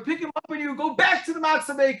 And I would pick him up and he would go back to the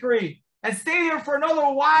matzah bakery and stay there for another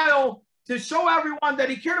while to show everyone that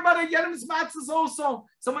he cared about Yedim's matzahs also.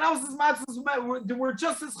 Someone else's matzahs were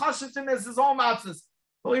just as chashitim as his own matzahs.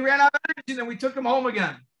 Well, he ran out of energy and then we took him home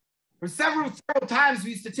again. For several times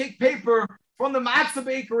we used to take paper from the matzah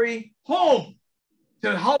bakery home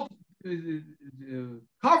to help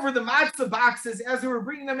cover the matzah boxes as we were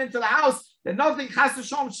bringing them into the house, that nothing chas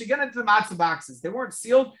v'shalom should get into the matzah boxes. They weren't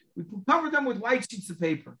sealed. We covered them with white sheets of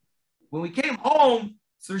paper. When we came home,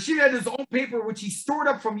 so Rashid had his own paper, which he stored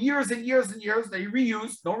up from years and years and years that he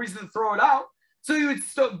reused. No reason to throw it out. So he would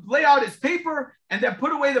lay out his paper and then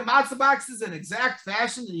put away the matzah boxes in exact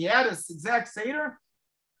fashion that he had his exact seder.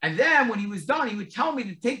 And then when he was done, he would tell me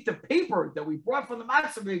to take the paper that we brought from the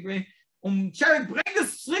matzah bakery, Cherrick,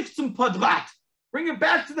 bring it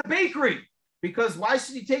back to the bakery. because why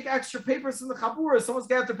should he take extra papers from the Chabura? Someone's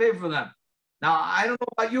going to have to pay for them. Now, I don't know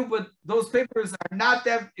about you, but those papers are not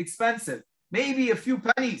that expensive. Maybe a few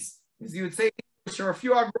pennies, as you would say, or a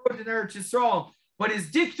few agrod in Eretz Yisrael. But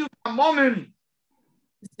his diktuk hamomin,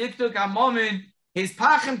 his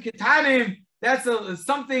pachim ketanim, that's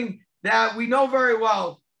something that we know very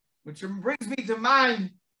well, which brings me to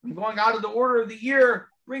mind, going out of the order of the year,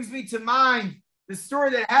 brings me to mind the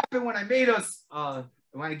story that happened when I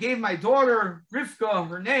when I gave my daughter Rivka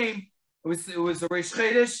her name. It was a Rosh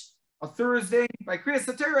Chodesh, a Thursday. By Kriyas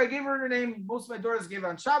HaTorah, I gave her name. Most of my daughters gave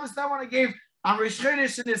on Shabbos. That one I gave on Rosh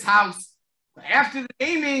Chodesh in this house. After the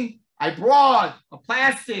naming, I brought a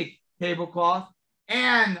plastic tablecloth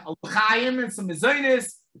and a l'chaim and some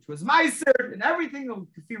mezainis, which was meiser and everything,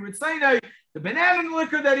 the banana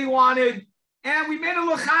liquor that he wanted, and we made a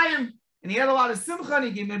l'chaim. And he had a lot of simcha, and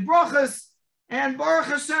he gave me brachas, and Baruch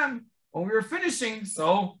Hashem. When we were finishing, we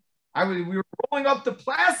were rolling up the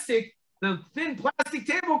thin plastic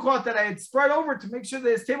tablecloth that I had spread over to make sure that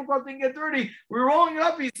his tablecloth didn't get dirty. We were rolling it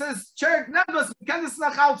up. He says, "Cherrick, nevertheless, we can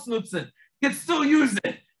still use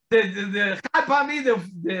it. The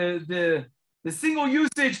single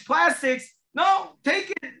usage plastics, no,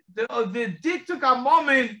 take it." The diktuk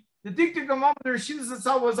moment, the Rishis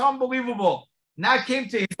itself was unbelievable. And that came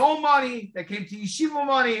to his own money, that came to yeshiva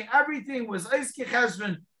money, everything was Eiski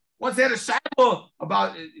Cheshvan. Once he had a shiloh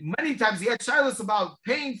about, many times he had shilohs about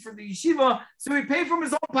paying for the yeshiva, so he paid from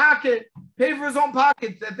his own pocket,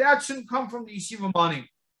 that shouldn't come from the yeshiva money.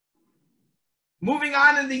 Moving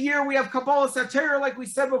on in the year, we have Kabbalah Satira, like we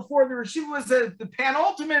said before. The Yeshiva was the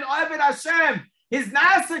penultimate Eved Hashem. His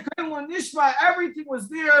Nasa, Kollel, and Nishma, everything was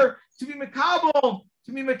there to be Mekabel,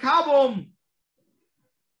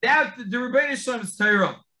 that the Rebbeinu Shalom's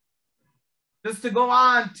Torah. Just to go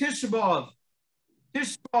on, Tisha B'Av,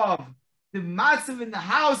 the Matzav in the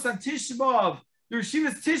house on Tisha B'Av, the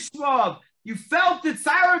Yeshiva's Tisha B'Av. You felt the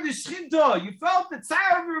tzara of the Shchinta. You felt the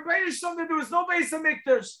tzara of the Rebbeinu Shalom that there was no Beis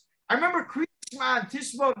HaMikdash. I remember on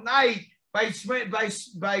Tisha B'Av night by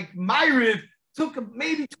Ma'ariv took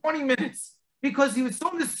maybe 20 minutes because he was so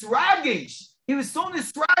nisragish.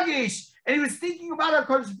 And he was thinking about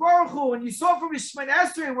HaKadosh Baruch Hu, and you saw from his Shemon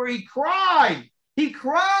Esrei where he cried. He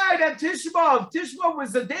cried at Tisha B'Av. Tisha B'Av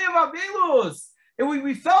was the day of Avelus. And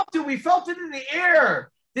we felt it in the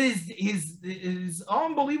air. His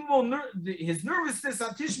unbelievable, his nervousness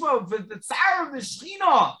on Tisha B'Av, the tzar of the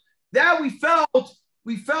Shechina, that we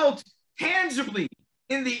felt tangibly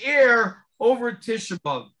in the air over Tisha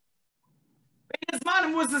B'Av. Bein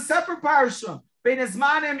Hazmanim was a separate parasha. Bein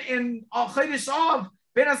Hazmanim in Chodesh Av.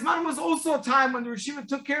 Bein Hazmanim was also a time when the Yeshiva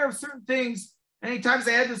took care of certain things. Many times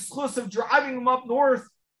they had the schus of driving them up north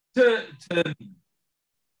to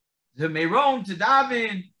Meron, to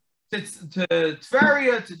Davin, to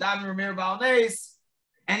Tveria, to Davin Rameir Balnes.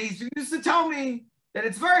 And he used to tell me that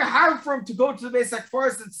it's very hard for him to go to the Beis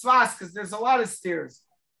HaKfaros and Tzvas because there's a lot of stairs.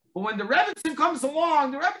 But when the Rebbetzin comes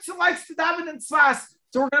along, the Rebbetzin likes to daven in Tzvas,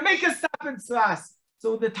 so we're going to make a stop in Tzvas.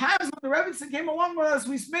 So the times when the Rebbetzin came along with us,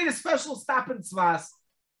 we made a special stop in Tzvas.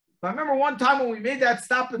 So I remember one time when we made that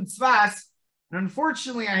stop in Tzvas, and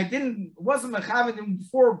unfortunately wasn't mechaven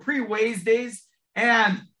before pre-Waze days,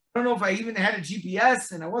 and I don't know if I even had a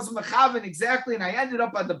GPS, and I wasn't mechaven exactly, and I ended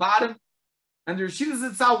up at the bottom, and the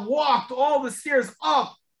Yeshiva Zitzal walked all the stairs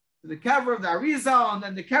up to the kever of the Arizal, and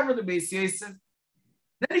then the kever of the Beis Yosef.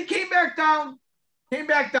 Then he came back down.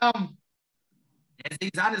 As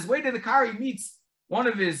he's on his way to the car, he meets one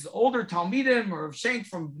of his older Talmidim or Shank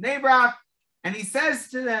from Bnei Brak, and he says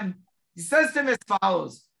to him as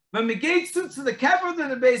follows: when you go to the kever of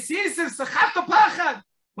the Beis Yosef,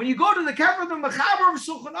 when you go to the kever of the Mechaber of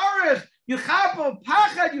Shulchan Aruch, you chap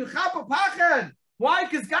a pachad. Why?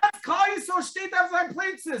 Because God's Klal Yisrael steht auf seinen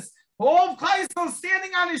places. All of Klal Yisrael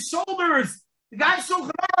standing on his shoulders. The God's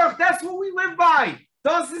Shulchan Aruch, that's what we live by.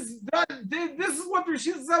 This is what the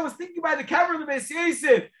Rishis was thinking by the kever of the Beis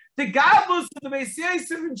Yosef, the godless of the Beis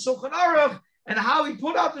Yosef in Shulchan Aruch, and how he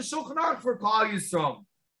put out the Shulchan Aruch for Klal Yisrael.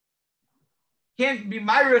 Can't be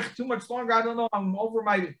Myrich too much longer. I don't know. I'm over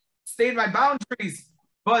my boundaries.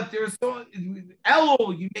 But there's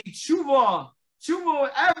Elul. You made tshuva. Tshuva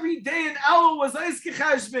every day in Elul was Eiske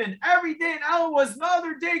Cheshbon. Every day in Elul was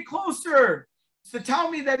another day closer. So tell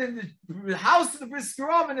me that in the house of the Brisker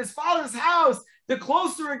in his father's house, the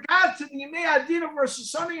closer it got to the Yemei Adin of Rosh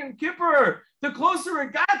Hashanah and Kippur, the closer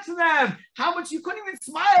it got to them, how much you couldn't even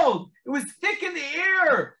smile. It was thick in the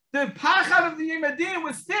air. The pachad of the Yemei Adin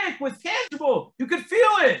was thick, was tangible. You could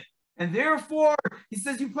feel it. And therefore, he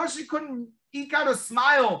says, you personally couldn't eke out a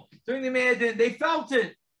smile during the Yemei Adin. They felt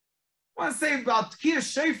it. I want to say about Tkiyah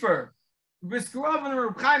Shofar. Briskerov and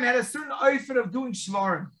Reb Chaim had a certain outfit of doing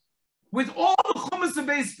shvarim. With all the chumas of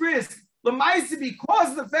Beis Brisk, Lamaisa,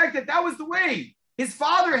 because of the fact that that was the way his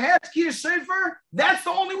father had Tkiyah Shofar, that's the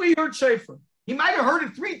only way he heard Shofar. He might have heard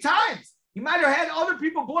it 3 times. He might have had other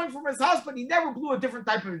people blowing from his house, but he never blew a different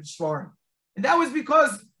type of shvarim. And that was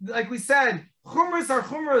because, like we said, chumras are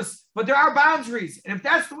chumras, but there are boundaries. And if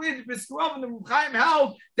that's the way the Briskerov and the Reb Chaim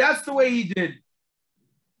held, that's the way he did.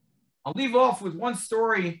 I'll leave off with one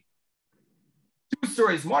story, 2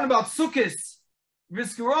 stories. One about Sukkos.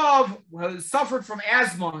 Briskerov suffered from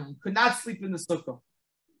asthma and could not sleep in the sukkah.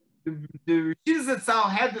 The Rishis Zatzal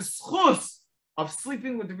had the schus of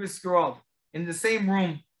sleeping with the Briskerov in the same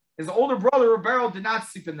room. His older brother, Rebero, did not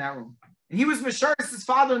sleep in that room. And he was Mesharis, his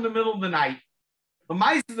father, in the middle of the night.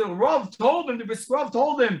 The Rav told him, the Briskerov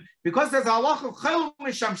told him, because there's a halach of chayil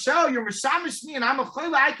mishamshel, you're mishamish me, and I'm a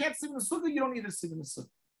chayil, I can't sleep in the sukkah, you don't need to sleep in the sukkah.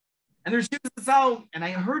 And the Rishis Zatzal, and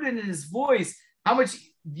I heard it in his voice, how much,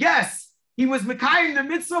 yes, he was Mekayim the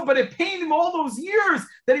mitzvah, but it pained him all those years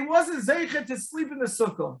that he wasn't zeichet to sleep in the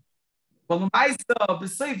sukkah. But l'maisa,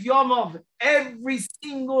 b'seif yomov, every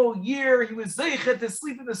single year he was zeichet to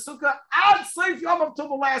sleep in the sukkah, ad seif yomov till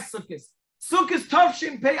the last sukkah. Sukkah's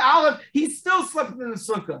Tavshin Pei Aleph, he still slept in the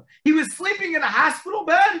sukkah. He was sleeping in a hospital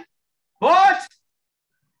bed, but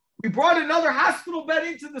we brought another hospital bed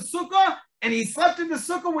into the sukkah, and he slept in the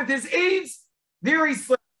sukkah with his aides. There he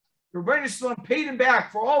slept. The Rebbeinu Shalom paid him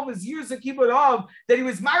back for all of his years of kibbutz of that he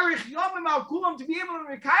was marich yomim al kulam to be able to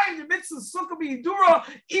rekayim the mitzvah sukkah b'yidura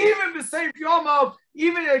even b'seif yomov,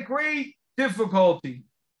 even at great difficulty.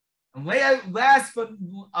 And last but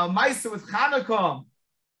Maisa with Chanukah.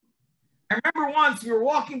 I remember once we were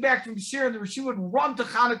walking back from Shir and the Rishi would run to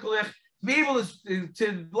Chanukah to be able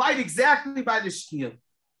to light exactly by the shkia.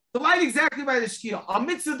 To light exactly by the shkia. A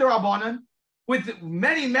mitzvah d'Rabbanan with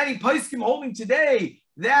many poskim holding today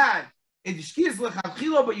that in shkia is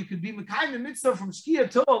lechavchila, but you could be mekayim the mitzvah from shkia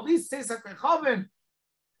till at least Tzesak Rechavim.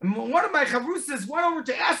 And one of my chavrusas went over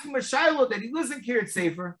to ask him a shiloh that he lives in Kiryat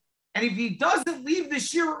Sefer, and if he doesn't leave the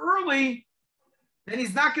shir early, then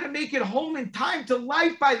he's not going to make it home in time to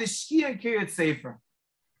light by the shkia in Kiryat Sefer.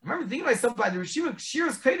 I remember thinking to myself by the Rishiva, shir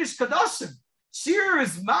is Kodesh Kadashim. Shir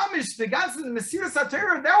is mamish, the Gans and the Mesiras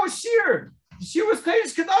HaTorah, that was shir. Shir was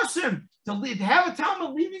Kodesh Kadashim. To have a time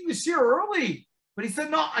of leaving the shir early. But he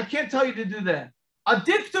said, no, I can't tell you to do that. A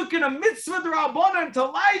diktuk in a mitzvah d'Rabbanan to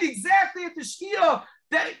light exactly at the shkia,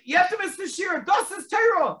 that you have to miss the shir. Das is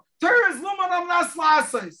Torah. Torah is luman amnas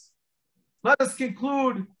la'asais. Let us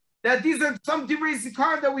conclude that these are some DIVREI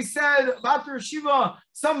ZIKARON that we said about the Yeshiva,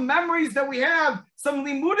 some memories that we have, some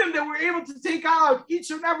limudim that we're able to take out.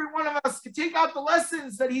 Each and every one of us can take out the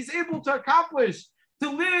lessons that he's able to accomplish, to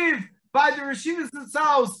live by the Yeshivas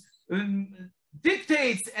themselves,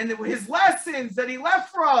 dictates and his lessons that he left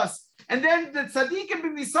for us. And then the tzaddikim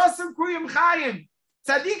b'misasim kriyim chayim.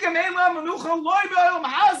 Tzaddikim elam menucha loy b'olam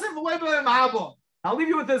hazev loy b'olam haba. I'll leave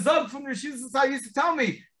you with a zug from the Yeshivas that used to tell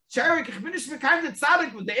me, Cherrick, ich bin nicht mekayim the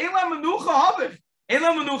tzaddik, but the elam menucha habich.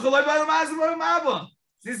 Elam menucha loy b'olam hazev loy b'olam haba.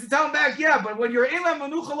 So he used to tell him back, yeah, but when you're elam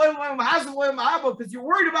menucha loy b'olam hazev loy b'olam haba, because you're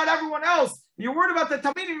worried about everyone else, you're worried about the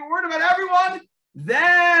tamidim, you're worried about everyone,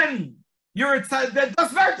 then you're a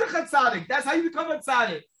tzaddik. That's how you become a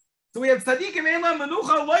tzaddik. So we have tzaddikim elam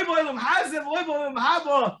menucha loy b'olam hazev loy b'olam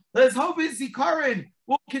haba. Let's hope his zikaron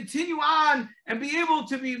will continue on and be able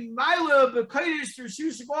to be Maila b'kodesh to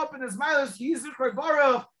Rishu should go up in his Mailas Yizchar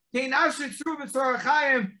Baruch Tein Ashik Shur B'Tzar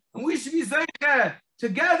Chaim, and we should be zeicha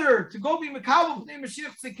together to go be Mekabel B'nei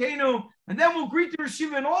Mashiach Tzidkenu, and then we'll greet the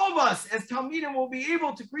Rishiva, and all of us as Talmidim will be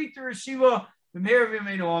able to greet the Rishiva. B'meir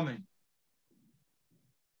v'yemeinu Amen.